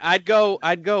there. Jay, I'd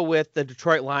go with the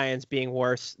Detroit Lions being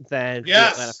worse than the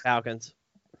Atlanta Falcons.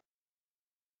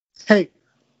 Hey,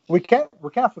 we can't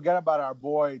forget about our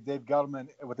boy Dave Gettleman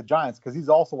with the Giants, because he's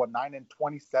also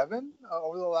 9-27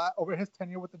 over his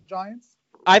tenure with the Giants.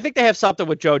 I think they have something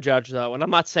with Joe Judge though, and I'm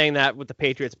not saying that with the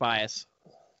Patriots bias.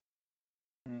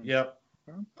 Yep.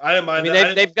 I don't mind. I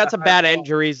mean, they've got some bad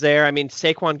injuries there. I mean,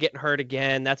 Saquon getting hurt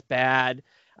again, that's bad.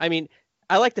 I mean,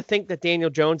 I like to think that Daniel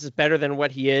Jones is better than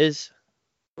what he is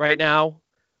right now,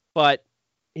 but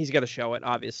he's got to show it,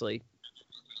 obviously.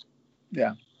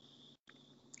 Yeah.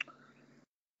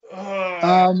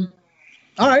 All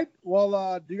right.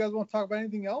 Well, do you guys want to talk about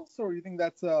anything else, or do you think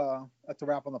that's a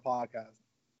wrap on the podcast?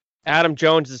 Adam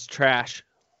Jones is trash.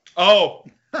 Oh,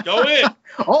 go in.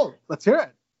 Oh, let's hear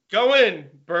it. Go in,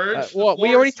 Burge. Well,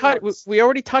 we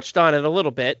already touched on it a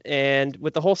little bit, and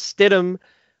with the whole Stidham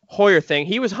Hoyer thing,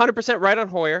 he was 100% right on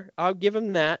Hoyer. I'll give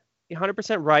him that.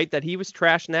 100% right that he was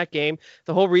trash in that game.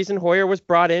 The whole reason Hoyer was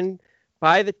brought in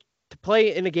to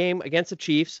play in a game against the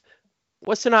Chiefs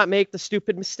was to not make the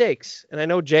stupid mistakes. And I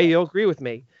know, Jay, you'll agree with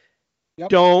me. Yep.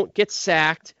 Don't get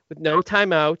sacked with no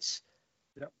timeouts.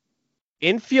 Yep.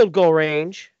 In field goal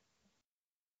range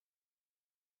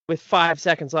with 5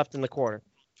 seconds left in the quarter.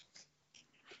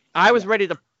 I was ready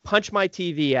to punch my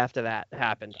TV after that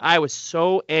happened. I was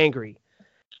so angry.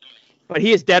 But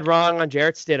he is dead wrong on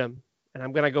Jarrett Stidham. And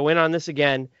I'm going to go in on this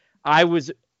again. I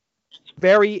was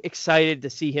very excited to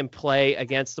see him play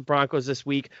against the Broncos this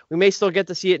week. We may still get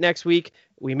to see it next week.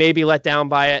 We may be let down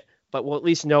by it, but we'll at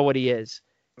least know what he is.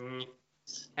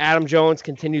 Adam Jones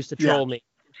continues to troll me.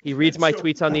 He reads my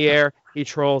tweets on the air. He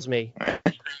trolls me.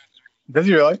 Does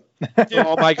he really?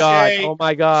 Oh my God! Oh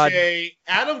my God! Jay,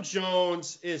 Adam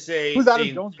Jones is Who's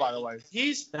Adam Jones, by the way?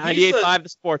 He's 98.5 the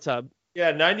Sports Hub.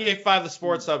 Yeah, 98.5 the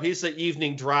Sports Hub. He's the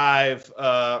evening drive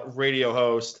radio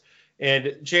host.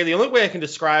 And Jay, the only way I can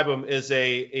describe him is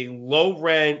a low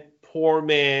rent, poor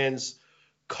man's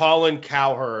Colin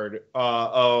Cowherd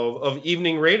of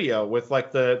evening radio with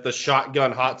like the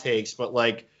shotgun hot takes, but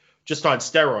like just on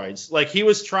steroids. Like he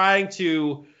was trying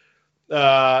to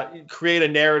create a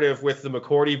narrative with the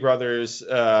McCourty brothers,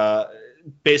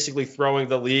 basically throwing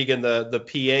the league and the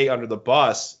PA under the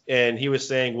bus. And he was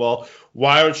saying, well,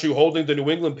 why aren't you holding the New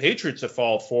England Patriots at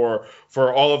fault for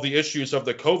all of the issues of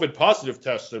the COVID positive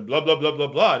tests and blah, blah, blah, blah,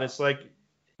 blah. And it's like,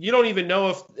 you don't even know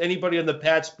if anybody on the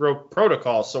Pats broke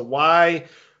protocol. So why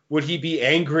would he be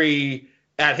angry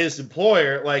at his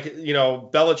employer? Like, you know,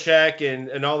 Belichick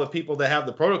and all the people that have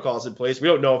the protocols in place. We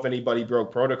don't know if anybody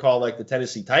broke protocol like the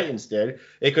Tennessee Titans did.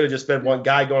 It could have just been one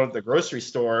guy going to the grocery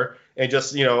store and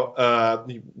just,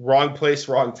 wrong place,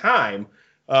 wrong time.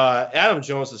 Adam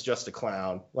Jones is just a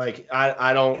clown. Like,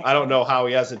 I don't know how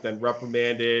he hasn't been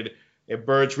reprimanded. And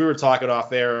Burge, we were talking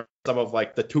off air some of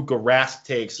like the Tuukka Rask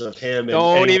takes of him.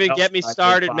 Don't even get me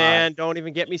started, man. Don't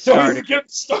even get me started.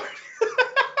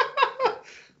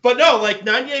 But no, like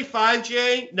 98.5,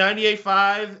 Jay,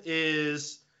 98.5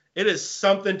 is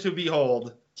something to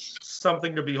behold.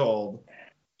 Something to behold.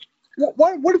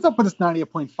 What is up with this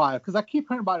 98.5? Because I keep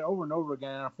hearing about it over and over again.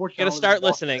 And unfortunately, you gotta start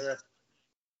listening.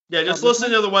 Yeah, just listen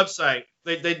to the website.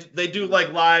 They do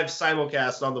like live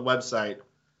simulcast on the website.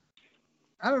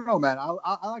 I don't know, man.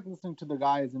 I like listening to the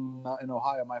guys in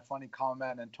Ohio, my funny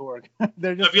comment and Torg.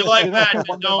 If you like that,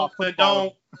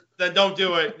 then don't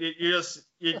do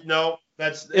it. No,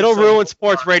 it'll ruin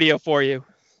sports radio for you.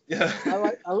 Yeah.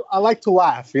 I like to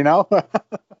laugh, you know.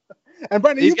 And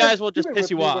Brandon, these guys will just piss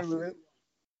you off.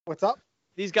 What's up?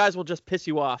 These guys will just piss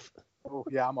you off. Oh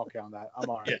yeah, I'm okay on that. I'm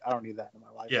all right. Yeah. I don't need that in my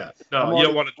life. Yeah, no, you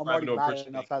don't want to drive into a bridge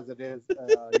enough as it is.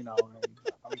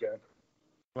 I'm good.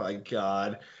 My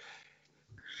God.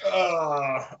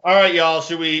 All right, y'all.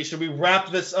 Should we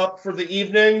wrap this up for the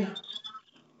evening?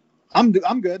 I'm good.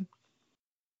 I'm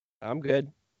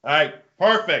good. All right,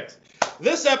 perfect.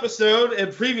 This episode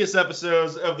and previous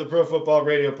episodes of the Pro Football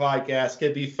Radio Podcast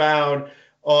can be found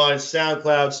on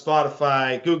SoundCloud,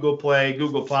 Spotify, Google Play,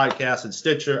 Google Podcasts, and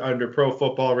Stitcher under Pro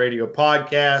Football Radio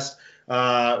Podcast.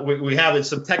 We having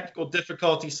some technical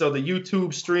difficulties, so the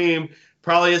YouTube stream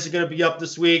probably isn't going to be up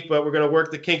this week, but we're going to work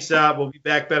the kinks out. We'll be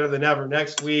back better than ever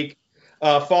next week.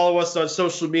 Follow us on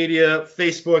social media,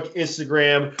 Facebook,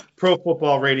 Instagram, Pro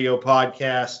Football Radio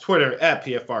Podcast, Twitter at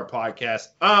PFR Podcast.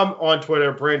 I'm on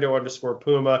Twitter,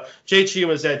 Brando_Puma. Jay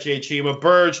Chima's at Jay Chima.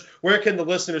 Burge, where can the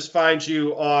listeners find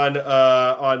you on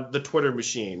the Twitter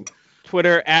machine?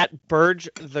 Twitter at Burge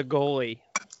the Goalie.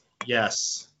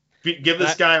 Yes. Give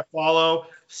this guy a follow.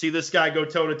 See this guy go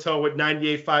toe-to-toe with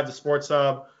 98.5 The Sports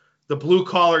Hub. The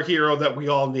blue-collar hero that we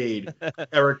all need,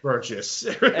 Eric Burgess.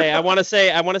 Hey, I want to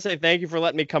say thank you for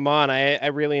letting me come on. I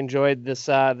really enjoyed this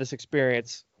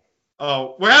experience.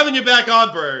 Oh, we're having you back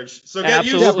on, Burge. So get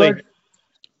used to it.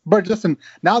 Burge, listen,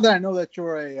 now that I know that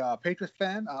you're a Patriots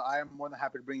fan, I am more than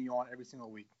happy to bring you on every single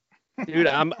week. Dude,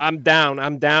 I'm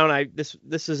down. This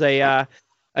is a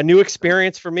new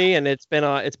experience for me, and it's been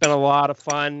a lot of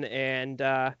fun, and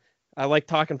I like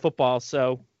talking football.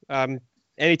 So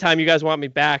anytime you guys want me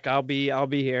back, I'll be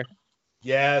here.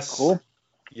 Yes. Cool.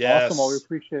 Yes. Awesome. Well, we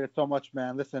appreciate it so much,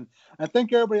 man. Listen, and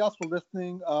thank you everybody else for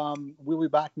listening. We'll be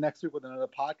back next week with another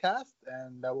podcast,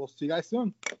 and we'll see you guys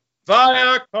soon.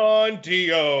 Vaya con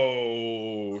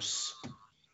Dios.